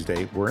Giving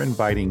Tuesday, we're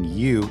inviting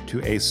you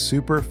to a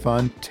super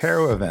fun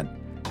tarot event.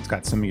 It's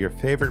got some of your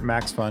favorite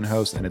Max Fun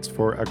hosts and it's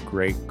for a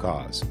great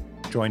cause.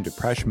 Join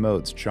Depeche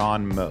Mode's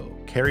John Moe,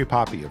 Carrie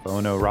Poppy of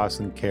Ono, Ross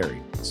and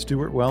Carrie,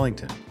 Stuart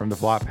Wellington from The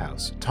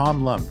Flophouse,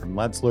 Tom Lum from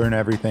Let's Learn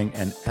Everything,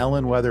 and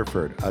Ellen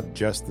Weatherford of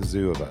Just the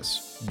Zoo of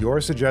Us. Your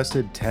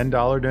suggested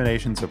 $10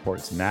 donation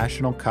supports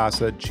National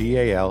CASA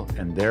GAL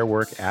and their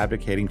work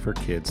advocating for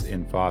kids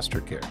in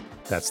foster care.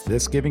 That's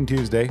this Giving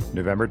Tuesday,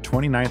 November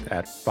 29th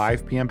at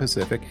 5 p.m.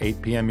 Pacific,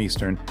 8 p.m.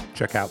 Eastern.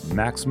 Check out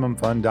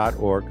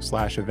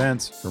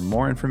MaximumFun.org/events for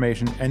more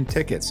information and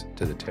tickets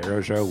to the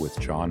Tarot Show with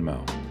John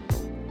Moe.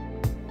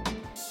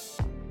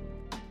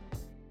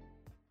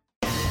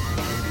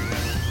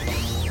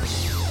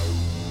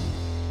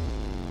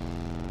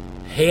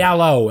 Hey,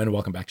 hello, and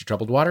welcome back to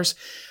Troubled Waters.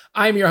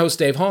 I'm your host,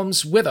 Dave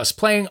Holmes. With us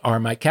playing are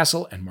Mike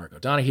Kessel and Margo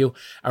Donahue.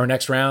 Our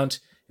next round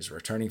is a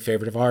returning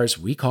favorite of ours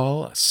we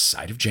call A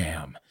Side of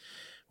Jam.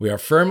 We are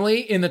firmly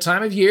in the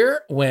time of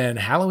year when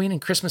Halloween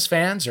and Christmas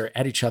fans are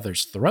at each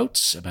other's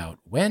throats about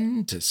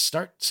when to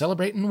start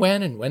celebrating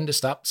when and when to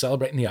stop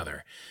celebrating the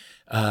other.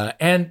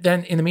 And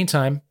then in the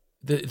meantime,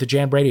 the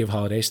Jan Brady of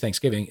holidays,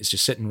 Thanksgiving, is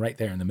just sitting right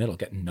there in the middle,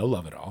 getting no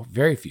love at all.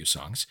 Very few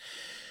songs.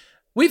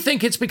 We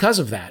think it's because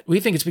of that. We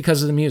think it's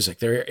because of the music.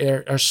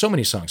 There are so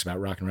many songs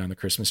about rocking around the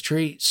Christmas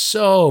tree,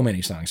 so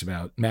many songs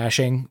about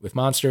mashing with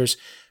monsters.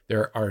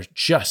 There are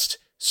just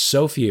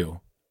so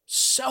few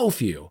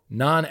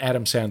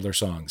non-Adam Sandler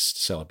songs to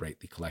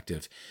celebrate the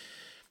collective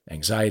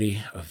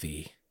anxiety of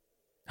the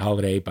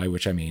holiday, by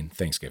which I mean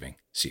Thanksgiving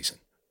season.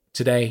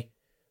 Today,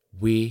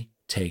 we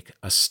take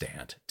a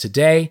stand.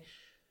 Today,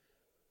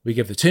 we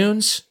give the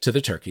tunes to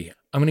the turkey.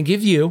 I'm going to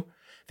give you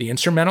the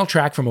instrumental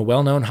track from a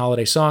well-known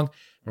holiday song.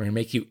 We're going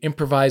to make you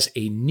improvise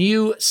a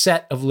new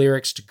set of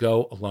lyrics to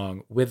go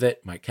along with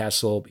it. Mike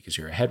Castle, because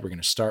you're ahead, we're going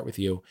to start with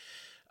you.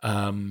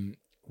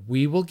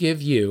 We will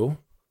give you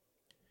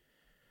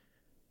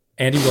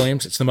Andy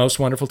Williams, It's the Most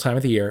Wonderful Time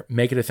of the Year.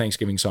 Make it a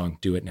Thanksgiving song.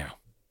 Do it now.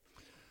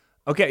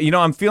 Okay,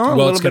 I'm feeling a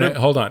little bit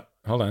Hold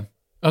on.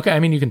 Okay,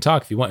 I mean, you can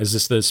talk if you want. Is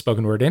this the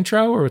spoken word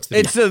intro, or what's the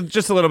It's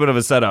just a little bit of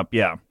a setup,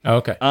 yeah.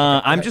 Okay.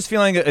 I'm just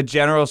feeling a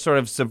general sort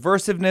of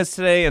subversiveness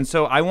today, and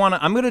so I'm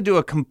going to do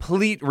a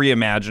complete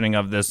reimagining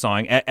of this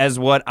song as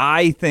what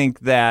I think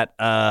that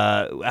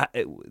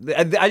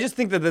I just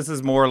think that this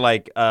is more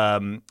like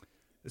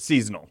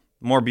seasonal,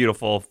 more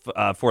beautiful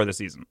for the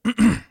season.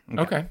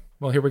 Okay.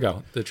 Well, here we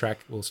go. The track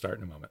will start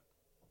in a moment.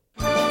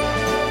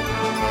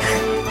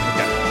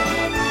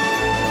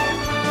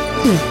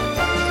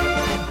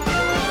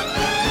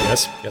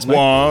 Yes, Mike.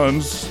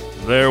 Once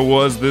there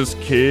was this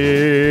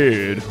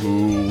kid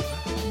who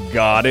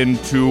got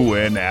into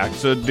an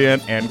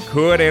accident and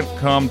couldn't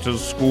come to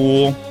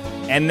school.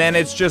 And then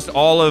it's just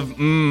all of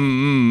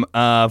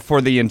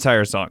for the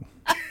entire song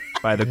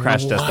by the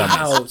Crash Test Dummies.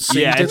 Wow. So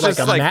you did it's like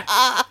just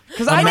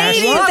because I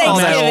mashed need all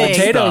that old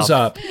potatoes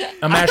stuff. up.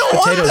 A mashed I don't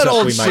want potatoes that up,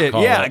 old we might shit.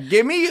 call Yeah, it.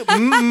 give me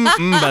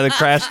by the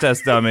Crash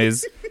Test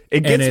Dummies.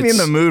 It gets me in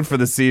the mood for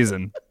the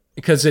season.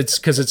 Because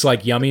it's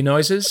like yummy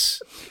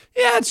noises.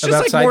 Yeah, it's just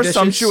About like side more dishes?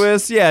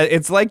 sumptuous. Yeah,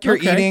 it's like you're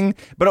Okay. eating.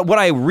 But what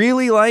I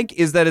really like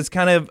is that it's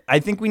kind of. I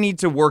think we need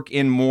to work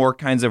in more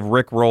kinds of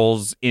Rick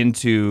rolls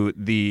into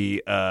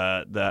the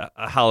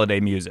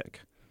holiday music.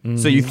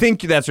 So you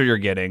think that's what you're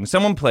getting.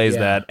 Someone plays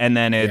Mm-hmm. Yeah. that, and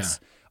then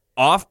it's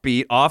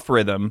offbeat, off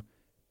rhythm,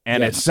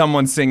 and Yes. it's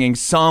someone singing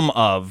some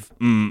of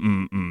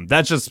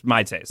That's just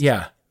my taste.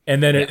 Yeah.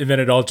 And then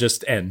it all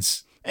just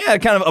ends. Yeah,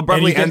 it kind of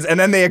abruptly And you can- ends, and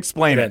then they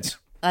explain It it. ends.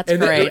 That's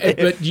great.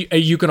 But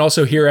you can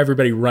also hear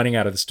everybody running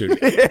out of the studio.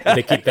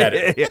 They keep that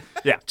in.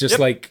 Yeah. Just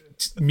like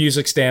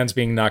music stands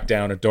being knocked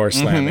down, a door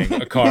slamming,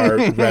 a car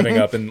revving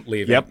up and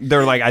leaving. Yep.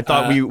 They're like, I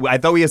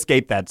thought we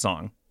escaped that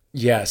song.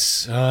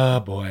 Yes. Oh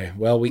boy.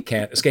 Well, we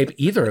can't escape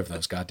either of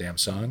those goddamn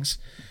songs.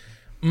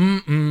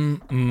 The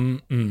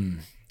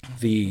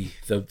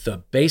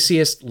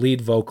bassiest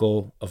lead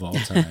vocal of all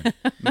time.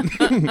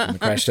 On the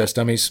Crash Test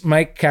Dummies.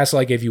 Mike Castle,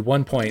 I gave you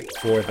 1 point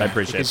for that. I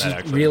appreciate because that, you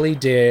actually. really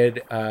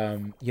did.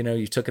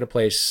 You took it a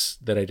place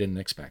that I didn't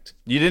expect.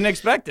 You didn't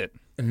expect it.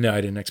 No,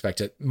 I didn't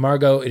expect it.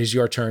 Margot, it is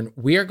your turn.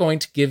 We are going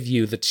to give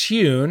you the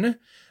tune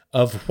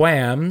of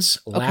Wham's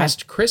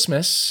Last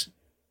Christmas.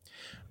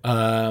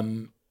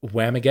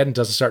 Whamageddon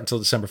doesn't start until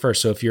December 1st.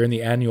 So if you're in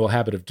the annual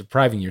habit of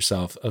depriving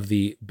yourself of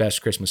the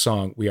best Christmas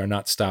song, we are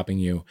not stopping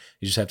you.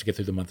 You just have to get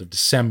through the month of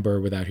December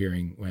without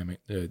hearing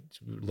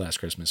Last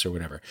Christmas or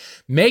whatever.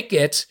 Make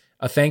it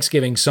a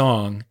Thanksgiving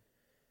song.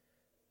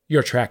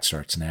 Your track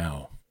starts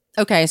now.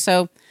 Okay,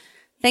 so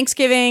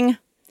Thanksgiving.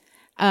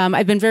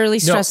 I've been very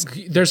stressed.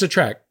 No, there's a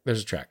track.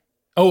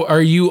 Oh,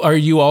 are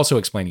you also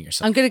explaining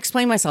yourself? I'm going to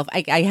explain myself.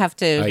 I have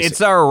to. I see. It's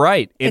our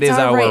right. It's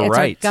our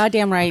right. It's our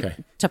goddamn right Okay.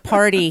 to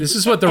party. This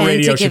is what the and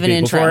radio to should give an be.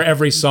 intro. Before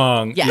every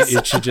song, Yes.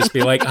 it should just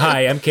be like,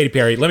 "Hi, I'm Katy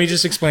Perry. Let me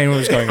just explain what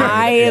was going on."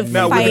 I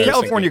Now, we're fight- the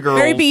California girls.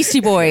 Very Beastie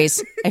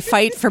Boys. I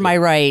fight for my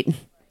right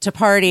to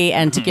party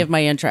and to give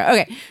my intro.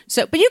 Okay,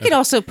 so but you can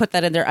also put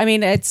that in there. I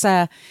mean, it's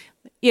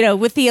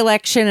with the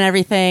election and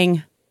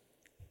everything,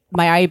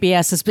 my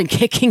IBS has been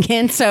kicking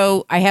in,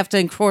 so I have to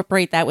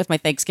incorporate that with my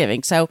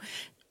Thanksgiving. So,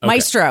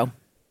 Maestro,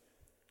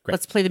 Great.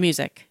 let's play the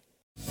music.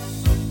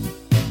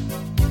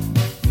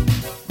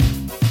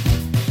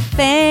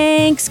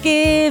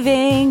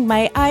 Thanksgiving,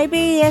 my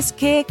IBS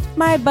kicked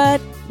my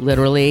butt.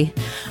 Literally.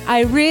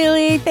 I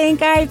really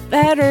think I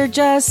better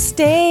just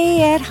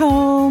stay at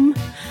home.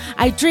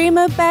 I dream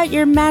about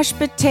your mashed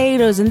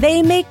potatoes and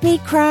they make me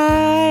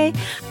cry.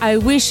 I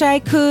wish I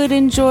could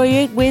enjoy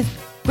it with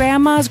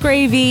grandma's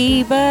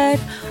gravy, but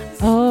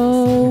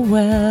oh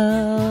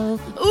well.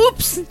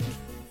 Oops.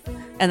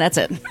 And that's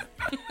it.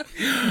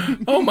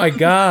 Oh my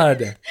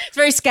God! It's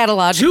very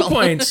scatological. 2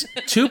 points.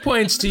 2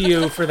 points to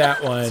you for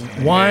that one.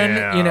 One,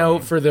 Yeah.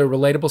 for the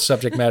relatable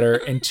subject matter,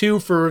 and 2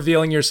 for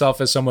revealing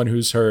yourself as someone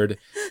who's heard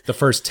the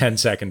first 10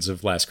 seconds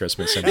of Last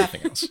Christmas and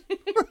nothing else.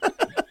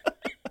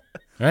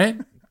 Right?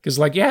 Because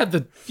you had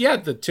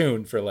the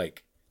tune for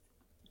like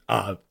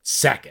a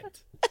second,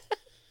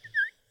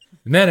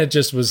 and then it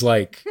just was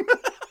like,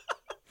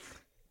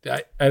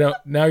 I don't.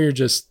 Now you're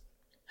just.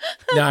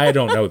 Now I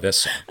don't know this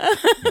song.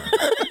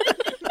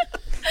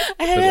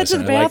 I had to head to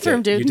the I liked bathroom,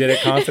 it. dude. You did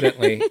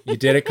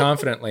it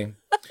confidently.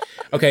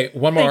 Okay,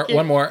 one more.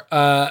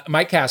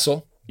 Mike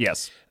Castle.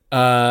 Yes.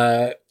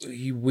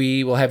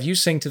 We will have you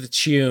sing to the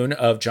tune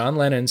of John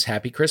Lennon's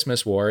Happy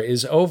Christmas, War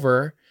is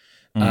Over.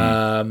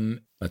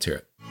 Let's hear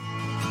it.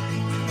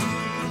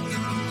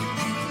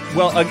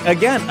 Well,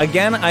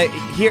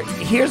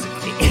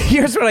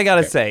 here's what I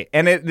gotta say,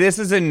 and this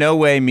is in no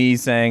way me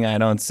saying I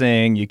don't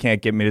sing. You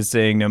can't get me to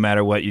sing. No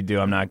matter what you do,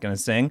 I'm not gonna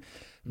sing.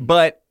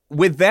 But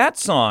with that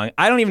song,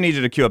 I don't even need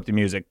you to cue up the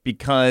music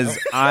because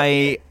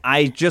I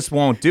just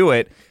won't do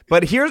it.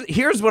 But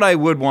here's what I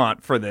would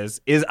want for this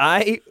is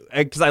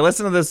because I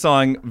listened to this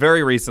song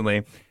very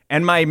recently,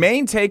 and my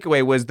main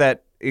takeaway was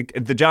that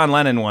the John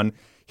Lennon one,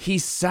 he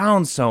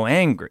sounds so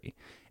angry.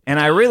 And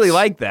I really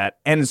like that.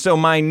 And so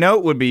my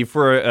note would be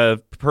for a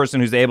person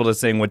who's able to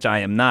sing, which I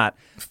am not,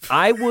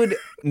 I would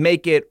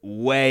make it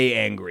way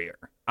angrier.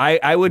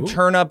 I would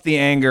turn up the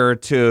anger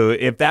to,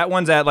 if that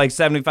one's at like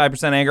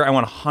 75% anger, I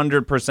want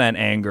 100%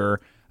 anger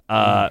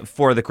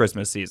for the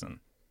Christmas season.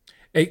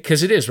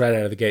 Because it is right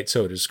out of the gate,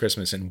 so it is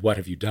Christmas, and what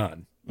have you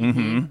done?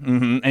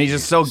 And he's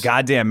just so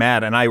goddamn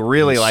mad, and I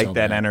really like so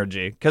that mad.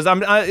 Energy. Because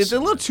it's a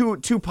little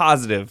too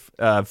positive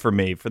for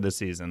me for the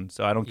season,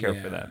 so I don't care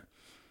for that.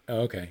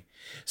 Okay.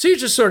 So you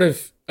just sort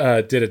of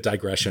did a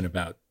digression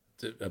about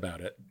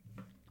it,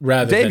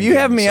 rather. Dave, you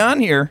have me on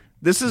here.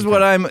 This is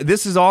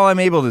This is all I'm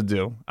able to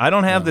do. I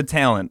don't have the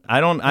talent.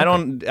 I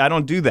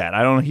don't do that.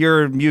 I don't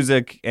hear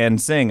music and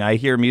sing. I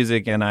hear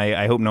music and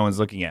I hope no one's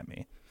looking at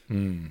me.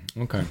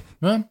 Okay.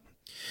 Well,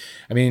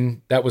 I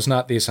mean, that was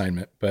not the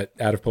assignment, but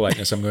out of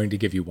politeness, I'm going to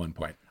give you 1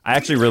 point. I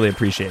actually really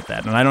appreciate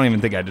that, and I don't even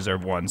think I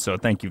deserve one. So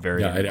thank you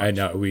very much. I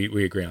know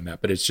we agree on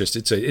that, but it's just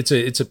it's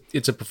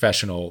a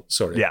professional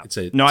sort of. Yeah.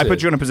 I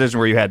put you in a position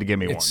where you had to give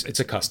me one. It's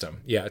a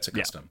custom. Yeah, it's a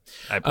custom.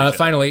 Yeah,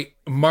 finally,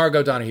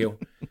 Margot Donahue,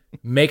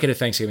 make it a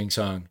Thanksgiving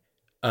song.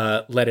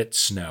 Let it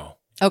snow.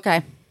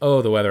 Okay.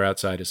 Oh, the weather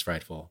outside is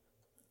frightful,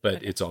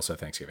 but it's also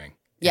Thanksgiving.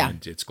 Yeah.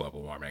 And it's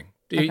global warming.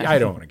 Okay. I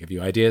don't want to give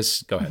you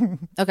ideas. Go ahead.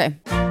 Okay.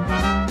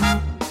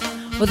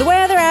 Well, the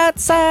weather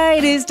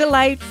outside is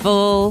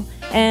delightful,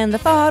 and the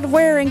thought of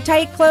wearing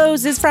tight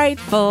clothes is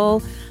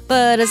frightful.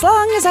 But as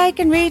long as I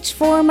can reach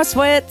for my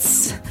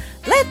sweats,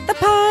 let the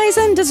pies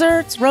and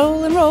desserts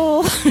roll and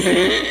roll.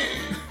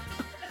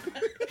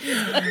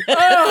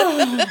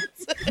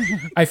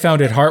 I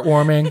found it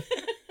heartwarming.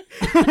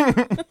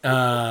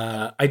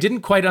 I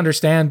didn't quite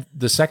understand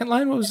the second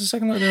line. What was the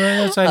second line? The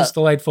weather outside is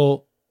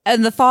delightful.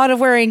 And the thought of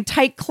wearing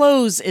tight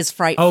clothes is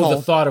frightful. Oh,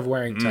 the thought of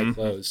wearing tight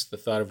clothes. The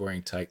thought of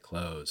wearing tight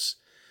clothes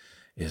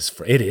is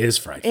frightful. It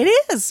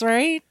is,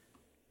 right?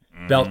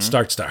 Belt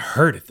starts to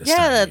hurt at this time.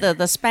 Yeah,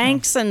 the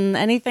Spanx and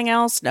anything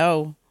else,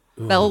 no.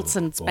 Ooh, belts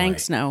and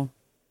Spanx, no.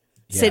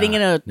 Yeah, sitting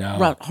in a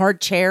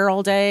hard chair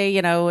all day,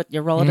 at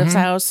your relative's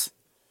house.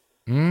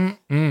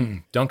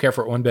 Don't care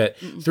for it one bit.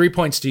 3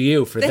 points to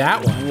you for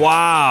that one.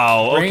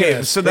 Wow.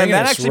 Okay, so then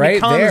that actually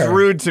becomes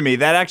rude to me.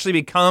 That actually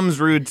becomes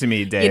rude to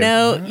me, Dave.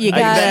 You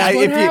got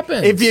what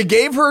happens. If you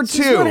gave her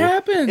two, what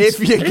happens. If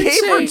you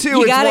gave her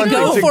two, you gotta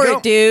go for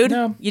it, dude.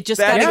 No. You just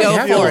gotta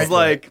go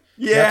for it.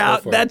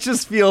 That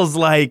just feels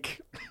like.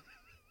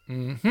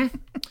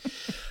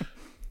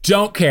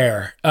 Don't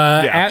care.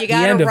 At the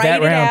end of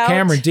that round,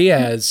 Cameron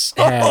Diaz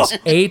has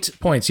 8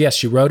 points. Yes,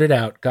 she wrote it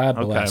out. God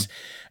bless.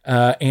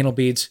 Anal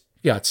beads.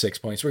 You got 6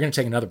 points. We're going to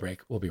take another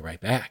break. We'll be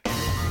right back.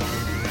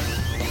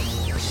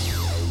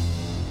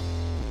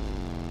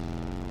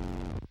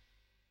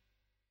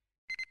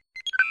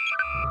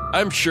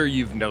 I'm sure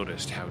you've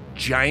noticed how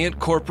giant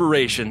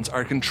corporations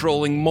are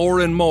controlling more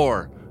and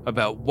more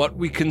about what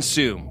we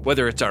consume,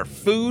 whether it's our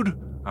food,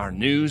 our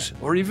news,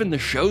 or even the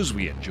shows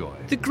we enjoy.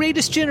 The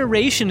Greatest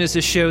Generation is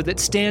a show that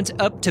stands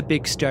up to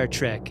big Star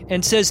Trek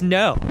and says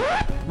no.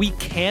 We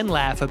can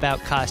laugh about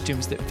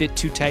costumes that fit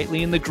too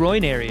tightly in the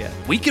groin area.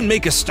 We can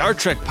make a Star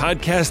Trek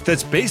podcast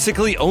that's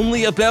basically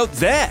only about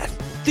that.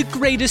 The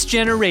Greatest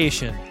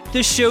Generation,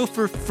 the show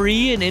for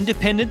free and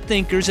independent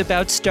thinkers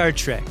about Star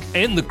Trek.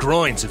 And the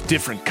groins of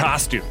different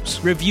costumes.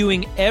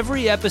 Reviewing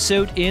every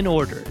episode in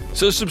order.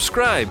 So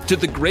subscribe to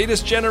The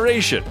Greatest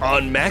Generation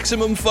on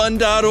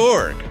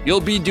MaximumFun.org.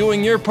 You'll be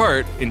doing your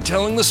part in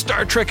telling the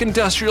Star Trek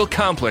industrial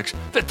complex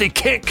that they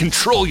can't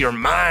control your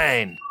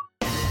mind.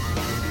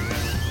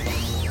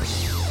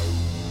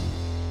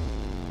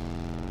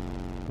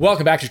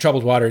 Welcome back to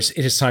Troubled Waters.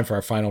 It is time for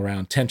our final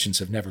round. Tensions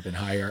have never been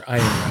higher. I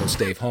am your host,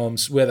 Dave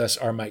Holmes. With us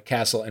are Mike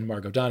Castle and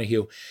Margot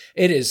Donahue.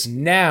 It is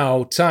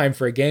now time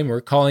for a game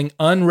we're calling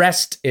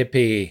Unrest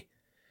Ippy.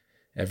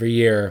 Every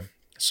year,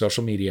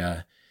 social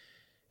media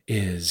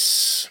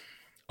is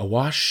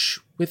awash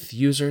with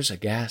users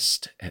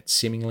aghast at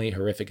seemingly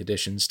horrific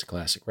additions to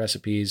classic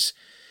recipes,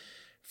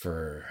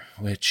 for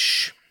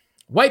which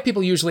white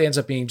people usually ends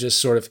up being just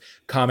sort of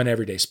common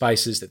everyday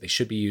spices that they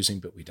should be using,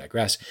 but we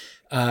digress.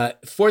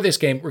 For this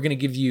game, we're going to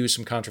give you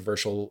some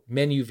controversial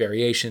menu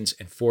variations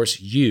and force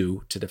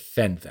you to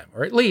defend them,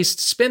 or at least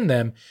spin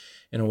them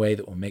in a way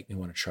that will make me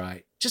want to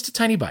try just a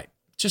tiny bite,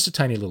 just a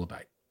tiny little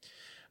bite.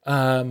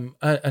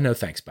 A no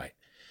thanks bite.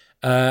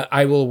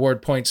 I will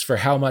award points for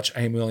how much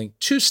I am willing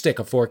to stick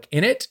a fork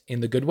in it in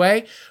the good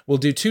way. We'll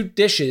do 2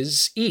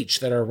 dishes each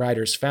that our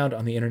writers found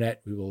on the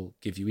internet. We will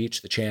give you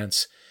each the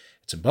chance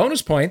at some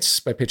bonus points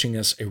by pitching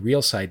us a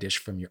real side dish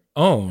from your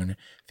own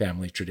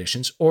family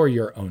traditions or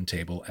your own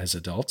table as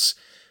adults.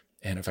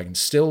 And if I can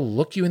still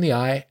look you in the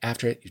eye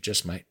after it, you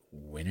just might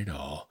win it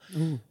all.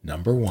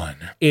 Number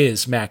 1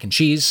 is mac and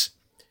cheese,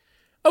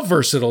 a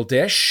versatile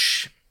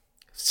dish.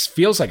 It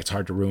feels like it's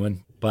hard to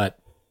ruin, but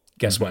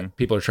guess what?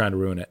 People are trying to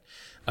ruin it.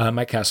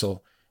 Mike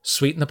Castle,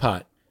 sweeten the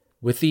pot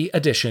with the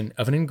addition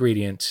of an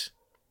ingredient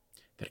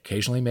that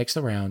occasionally makes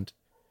the round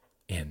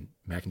in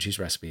mac and cheese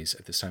recipes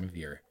at this time of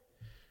year.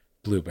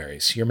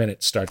 Blueberries. Your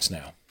minute starts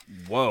now.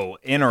 Whoa,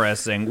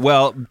 interesting.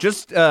 Well,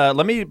 just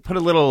let me put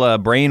a little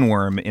brain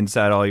worm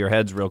inside all your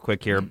heads real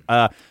quick here.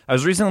 I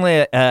was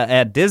recently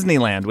at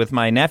Disneyland with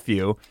my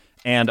nephew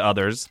and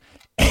others.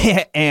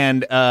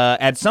 And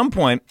at some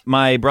point,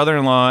 my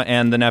brother-in-law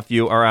and the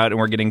nephew are out and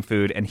we're getting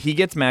food, and he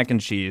gets mac and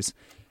cheese.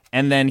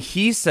 And then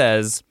he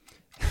says,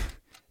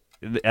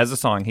 as a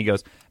song, he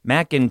goes,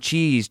 mac and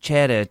cheese,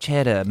 cheddar,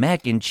 cheddar,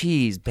 mac and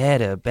cheese,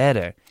 better,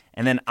 better.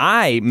 And then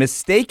I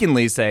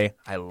mistakenly say,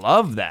 I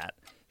love that,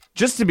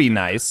 just to be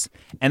nice.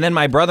 And then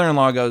my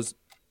brother-in-law goes,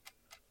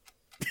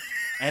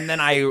 and then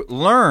I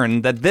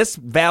learn that this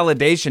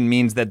validation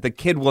means that the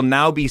kid will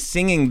now be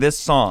singing this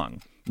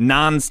song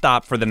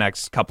nonstop for the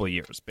next couple of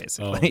years,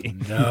 basically.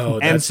 Oh, no.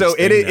 And so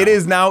it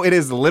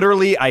is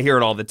literally, I hear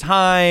it all the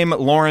time.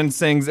 Lauren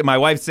sings it, my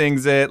wife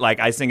sings it, like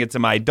I sing it to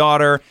my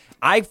daughter.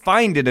 I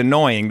find it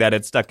annoying that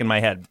it's stuck in my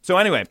head. So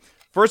anyway,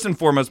 first and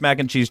foremost, mac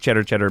and cheese,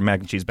 cheddar, cheddar, mac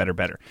and cheese, better,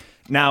 better.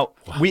 Now,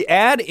 we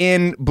add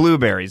in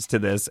blueberries to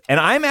this, and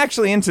I'm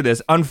actually into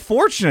this.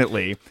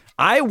 Unfortunately,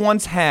 I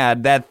once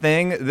had that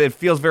thing that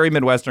feels very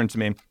Midwestern to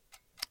me,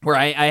 where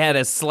I had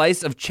a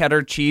slice of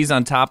cheddar cheese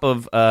on top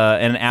of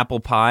an apple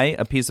pie,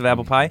 a piece of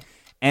apple pie,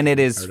 and it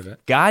is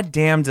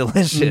goddamn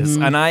delicious.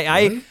 And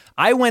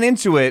I went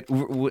into it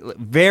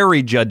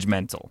very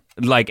judgmental,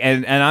 like,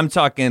 and I'm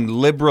talking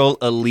liberal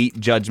elite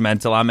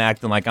judgmental. I'm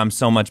acting like I'm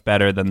so much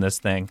better than this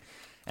thing.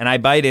 And I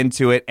bite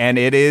into it, and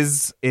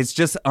it's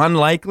just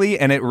unlikely,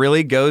 and it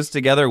really goes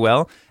together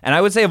well. And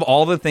I would say of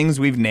all the things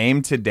we've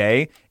named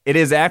today, it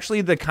is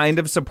actually the kind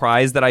of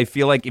surprise that I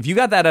feel like if you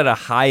got that at a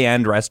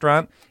high-end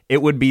restaurant,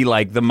 it would be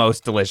like the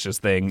most delicious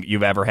thing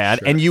you've ever had.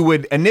 Sure. And you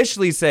would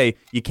initially say,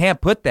 you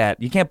can't put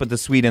the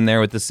sweet in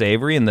there with the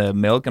savory and the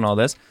milk and all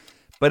this.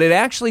 But it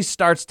actually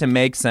starts to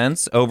make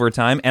sense over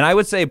time. And I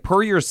would say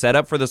per your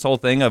setup for this whole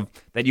thing of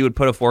that you would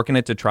put a fork in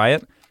it to try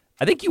it,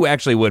 I think you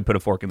actually would put a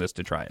fork in this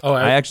to try it. Oh,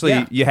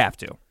 you have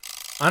to.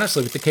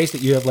 Honestly, with the case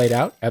that you have laid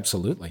out,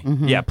 absolutely.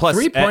 Mm-hmm. Yeah, plus,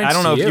 3 points I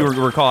don't know if you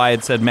you recall, I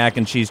had said mac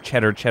and cheese,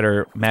 cheddar,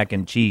 cheddar, mac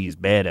and cheese,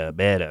 better,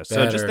 better.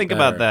 So just think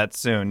about that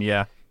soon,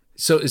 yeah.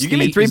 So you give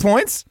me 3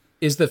 points?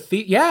 Is the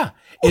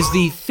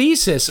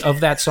thesis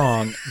of that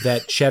song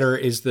that cheddar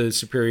is the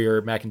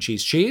superior mac and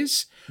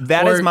cheese?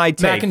 That is my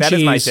take. That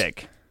is my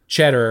take.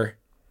 Cheddar,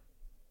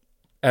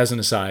 as an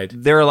aside,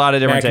 there are a lot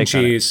of different takes.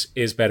 Mac and cheese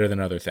is better than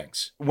other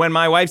things. When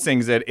my wife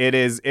sings it, it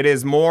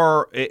is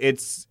more.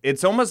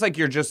 It's almost like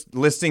you're just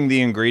listing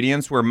the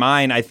ingredients. Where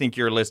mine, I think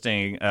you're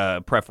listing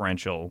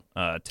preferential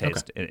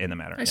taste in the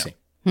matter. I see.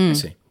 I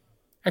see.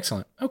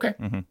 Excellent. Okay.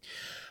 Mm-hmm.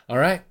 All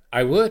right.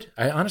 I would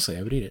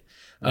eat it.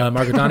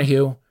 Margaret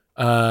Donahue,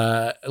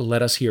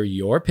 let us hear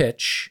your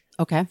pitch.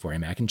 Okay. For a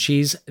mac and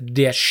cheese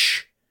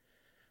dish.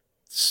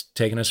 It's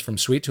taking us from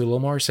sweet to a little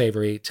more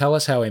savory. Tell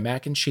us how a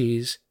mac and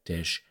cheese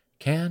dish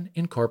can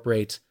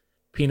incorporate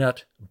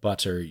peanut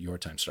butter. Your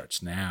time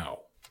starts now.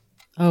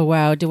 Oh,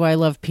 wow. Do I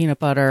love peanut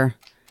butter?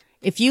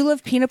 If you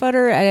love peanut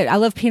butter, I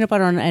love peanut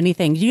butter on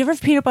anything. Do you ever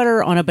have peanut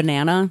butter on a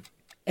banana?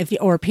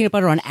 Or peanut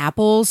butter on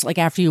apples, like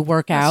after you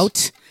work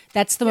out?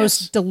 That's the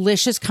most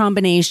delicious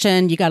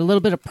combination. You got a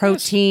little bit of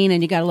protein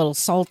and you got a little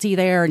salty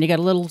there and you got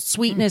a little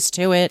sweetness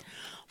to it.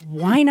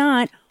 Why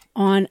not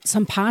on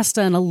some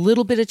pasta and a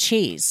little bit of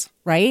cheese,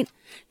 right?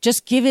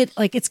 Just give it,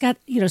 like, it's got,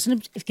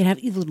 sometimes it can have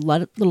a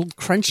little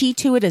crunchy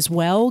to it as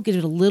well. Give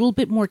it a little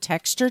bit more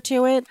texture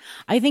to it.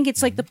 I think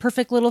it's like the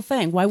perfect little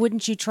thing. Why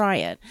wouldn't you try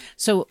it?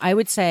 So I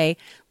would say,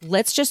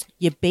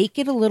 you bake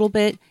it a little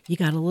bit. You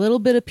got a little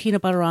bit of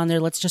peanut butter on there.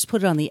 Let's just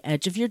put it on the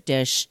edge of your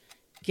dish.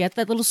 Get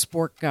that little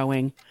spork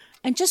going.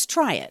 And just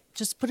try it.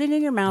 Just put it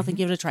in your mouth and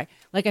give it a try.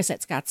 Like I said,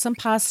 it's got some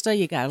pasta.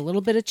 You got a little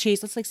bit of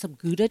cheese. That's like some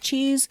Gouda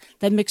cheese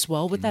that mixed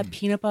well with that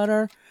peanut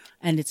butter.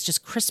 And it's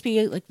just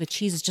crispy. Like the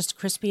cheese is just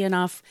crispy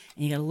enough.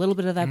 And you got a little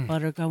bit of that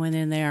butter going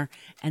in there.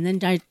 And then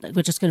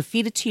we're just going to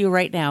feed it to you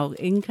right now.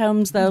 In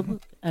comes the...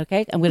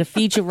 Okay, I'm going to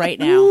feed you right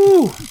now.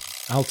 Ooh,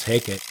 I'll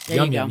take it.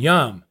 There Yum,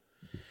 yum.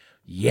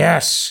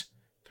 Yes.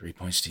 3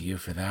 points to you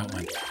for that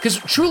one. Because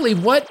truly,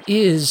 what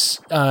is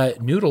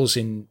noodles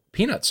in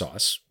peanut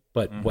sauce?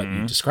 But what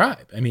you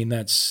describe, I mean,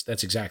 that's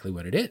exactly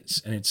what it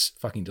is. And it's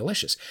fucking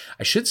delicious.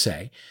 I should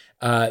say,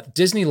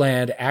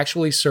 Disneyland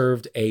actually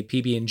served a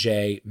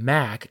PB&J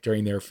Mac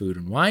during their Food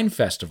and Wine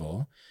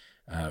Festival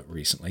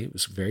recently. It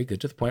was very good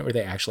to the point where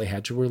they actually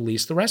had to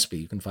release the recipe.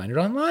 You can find it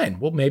online.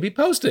 We'll maybe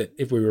post it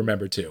if we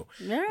remember to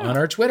on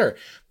our Twitter.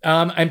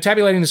 I'm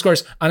tabulating the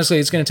scores. Honestly,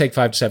 it's going to take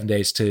 5 to 7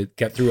 days to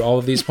get through all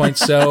of these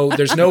points, so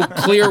there's no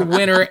clear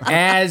winner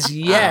as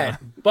yet.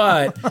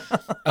 But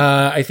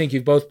I think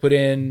you've both put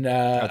in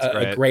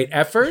a great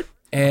effort,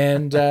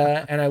 and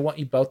I want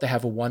you both to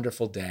have a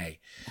wonderful day.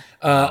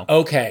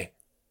 Okay.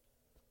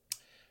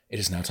 It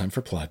is now time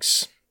for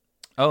plugs.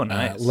 Oh,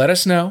 nice. Let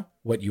us know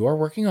what you are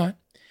working on.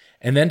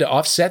 And then to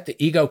offset the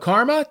ego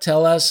karma,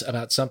 tell us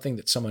about something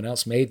that someone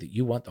else made that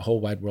you want the whole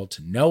wide world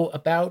to know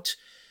about.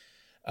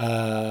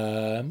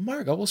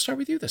 Margot, we'll start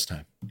with you this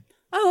time.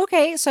 Oh,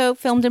 okay. So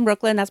Filmed in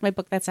Brooklyn, that's my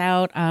book that's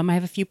out. I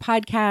have a few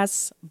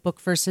podcasts, Book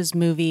versus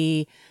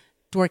Movie,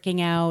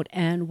 Dorking Out,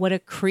 and What a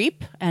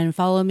Creep. And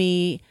follow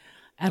me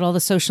at all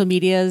the social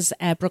medias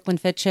at Brooklyn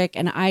Fitchick.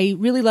 And I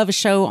really love a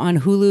show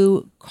on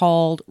Hulu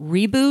called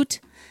Reboot.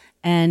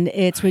 And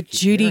it's with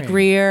Judy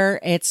Greer.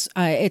 It's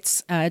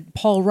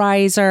Paul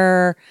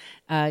Reiser.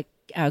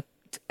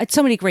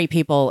 So many great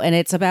people. And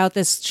it's about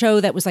this show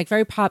that was like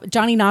very pop.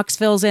 Johnny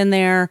Knoxville's in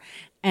there.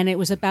 And it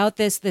was about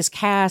this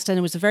cast, and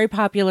it was a very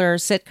popular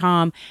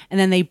sitcom. And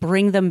then they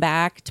bring them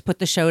back to put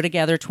the show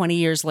together 20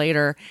 years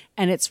later.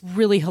 And it's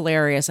really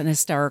hilarious and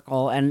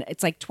hysterical. And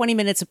it's like 20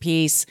 minutes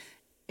apiece.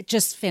 It's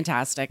just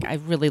fantastic. I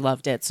really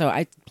loved it. So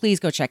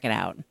please go check it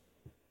out.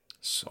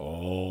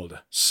 Sold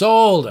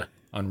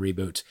on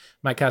Reboot.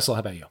 Mike Castle,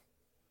 how about you?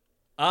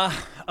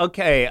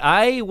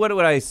 Okay. What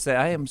would I say?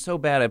 I am so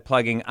bad at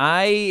plugging.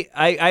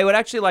 I would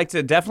actually like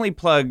to definitely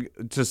plug,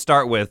 to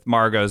start with,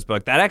 Margot's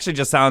book. That actually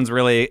just sounds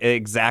really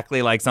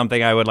exactly like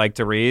something I would like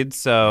to read.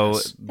 So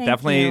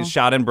definitely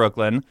Shot in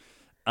Brooklyn.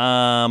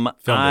 Filmed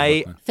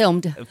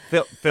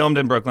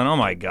in Brooklyn. Oh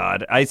my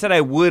God. I said I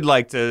would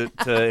like to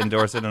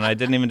endorse it, and I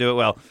didn't even do it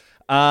well.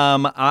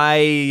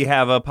 I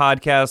have a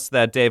podcast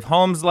that Dave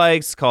Holmes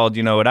likes called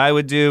You Know What I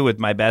Would Do with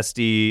my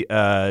bestie,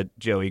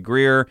 Joey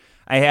Greer.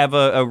 I have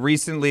a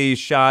recently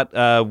shot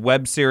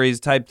web series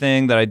type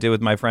thing that I did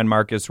with my friend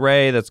Marcus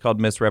Ray that's called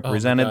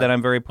Misrepresented that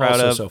I'm very proud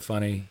of. So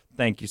funny.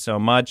 Thank you so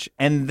much.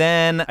 And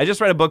then I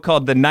just read a book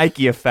called The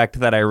Nike Effect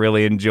that I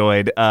really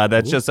enjoyed.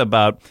 That's just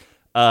about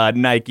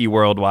Nike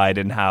worldwide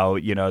and how,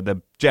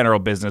 the general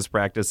business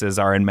practices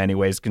are in many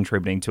ways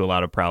contributing to a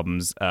lot of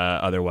problems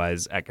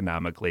otherwise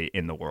economically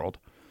in the world.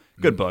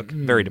 Good book.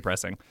 Very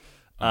depressing.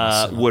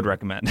 Awesome. Would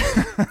recommend.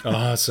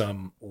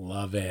 Awesome.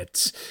 Love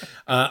it.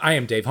 I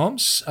am Dave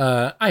Holmes.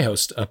 I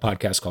host a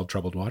podcast called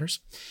Troubled Waters.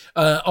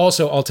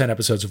 Also, all 10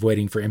 episodes of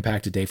Waiting for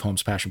Impact, a Dave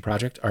Holmes Passion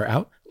Project, are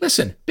out.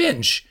 Listen,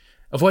 binge.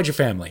 Avoid your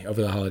family over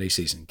the holiday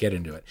season. Get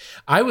into it.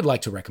 I would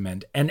like to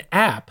recommend an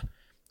app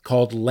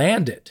called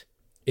Landed.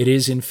 It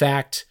is, in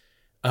fact,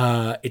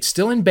 it's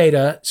still in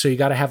beta, so you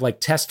got to have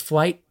test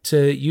flight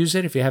to use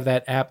it. If you have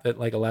that app that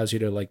allows you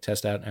to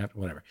test out an app,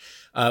 whatever.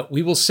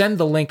 We will send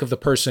the link of the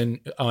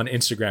person on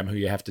Instagram who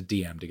you have to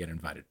DM to get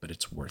invited, but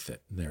it's worth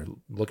it. They're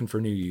looking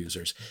for new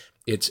users.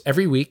 It's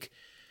every week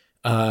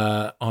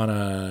on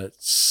a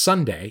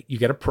Sunday. You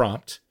get a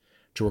prompt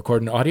to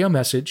record an audio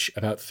message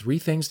about 3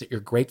 things that you're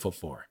grateful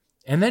for,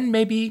 and then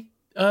maybe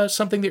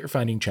something that you're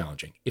finding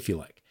challenging, if you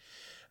like.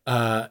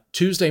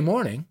 Tuesday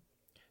morning,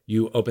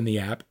 you open the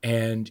app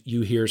and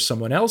you hear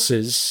someone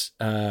else's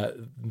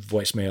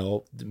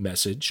voicemail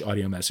message,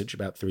 audio message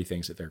about 3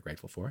 things that they're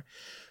grateful for.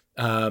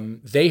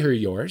 They hear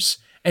yours,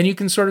 and you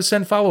can sort of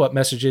send follow-up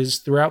messages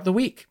throughout the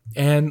week.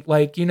 And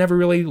you never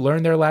really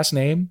learn their last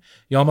name.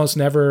 You almost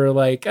never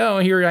oh,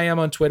 here I am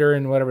on Twitter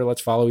and whatever,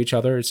 let's follow each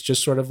other. It's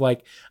just sort of a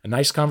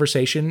nice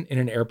conversation in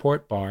an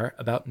airport bar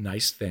about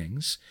nice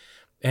things.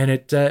 And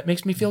it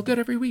makes me feel good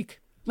every week.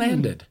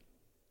 Landed.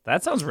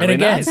 That sounds really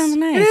nice. That sounds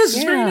nice. It is.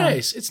 It's very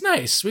nice. It's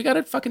nice. We got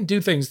to fucking do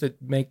things that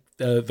make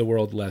the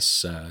world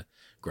less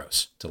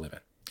gross to live in.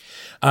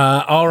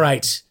 All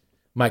right.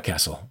 Mike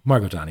Castle,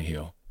 Margot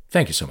Donahue,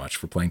 thank you so much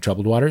for playing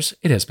Troubled Waters.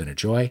 It has been a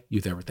joy. You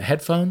there with the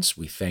headphones,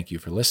 we thank you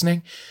for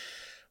listening.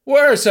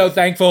 We're so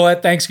thankful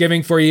at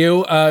Thanksgiving for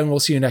you, and we'll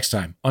see you next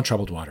time on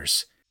Troubled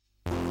Waters.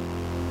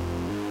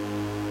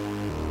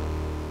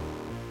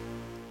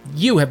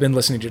 You have been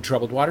listening to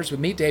Troubled Waters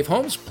with me, Dave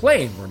Holmes,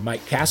 playing where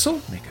Mike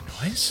Castle, make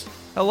a noise.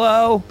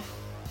 Hello.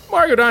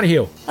 Margot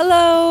Donahue.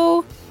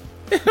 Hello.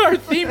 Our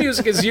theme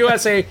music is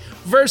USA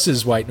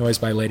versus White Noise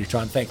by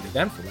Ladytron. Thank you to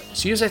them for letting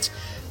us use it.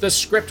 The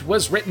script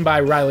was written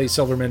by Riley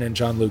Silverman and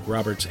John Luke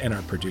Roberts, and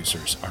our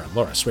producers are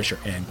Laura Swisher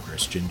and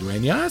Christian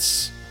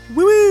Duenas.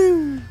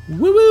 Woo-woo!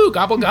 Woo-woo!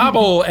 Gobble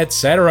gobble,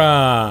 etc.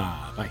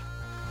 Bye.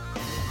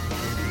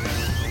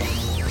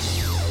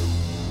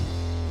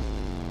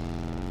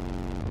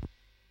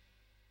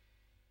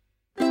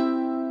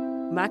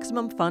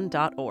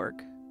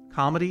 MaximumFun.org.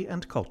 Comedy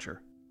and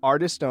culture.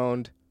 Artist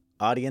owned.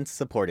 Audience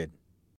supported.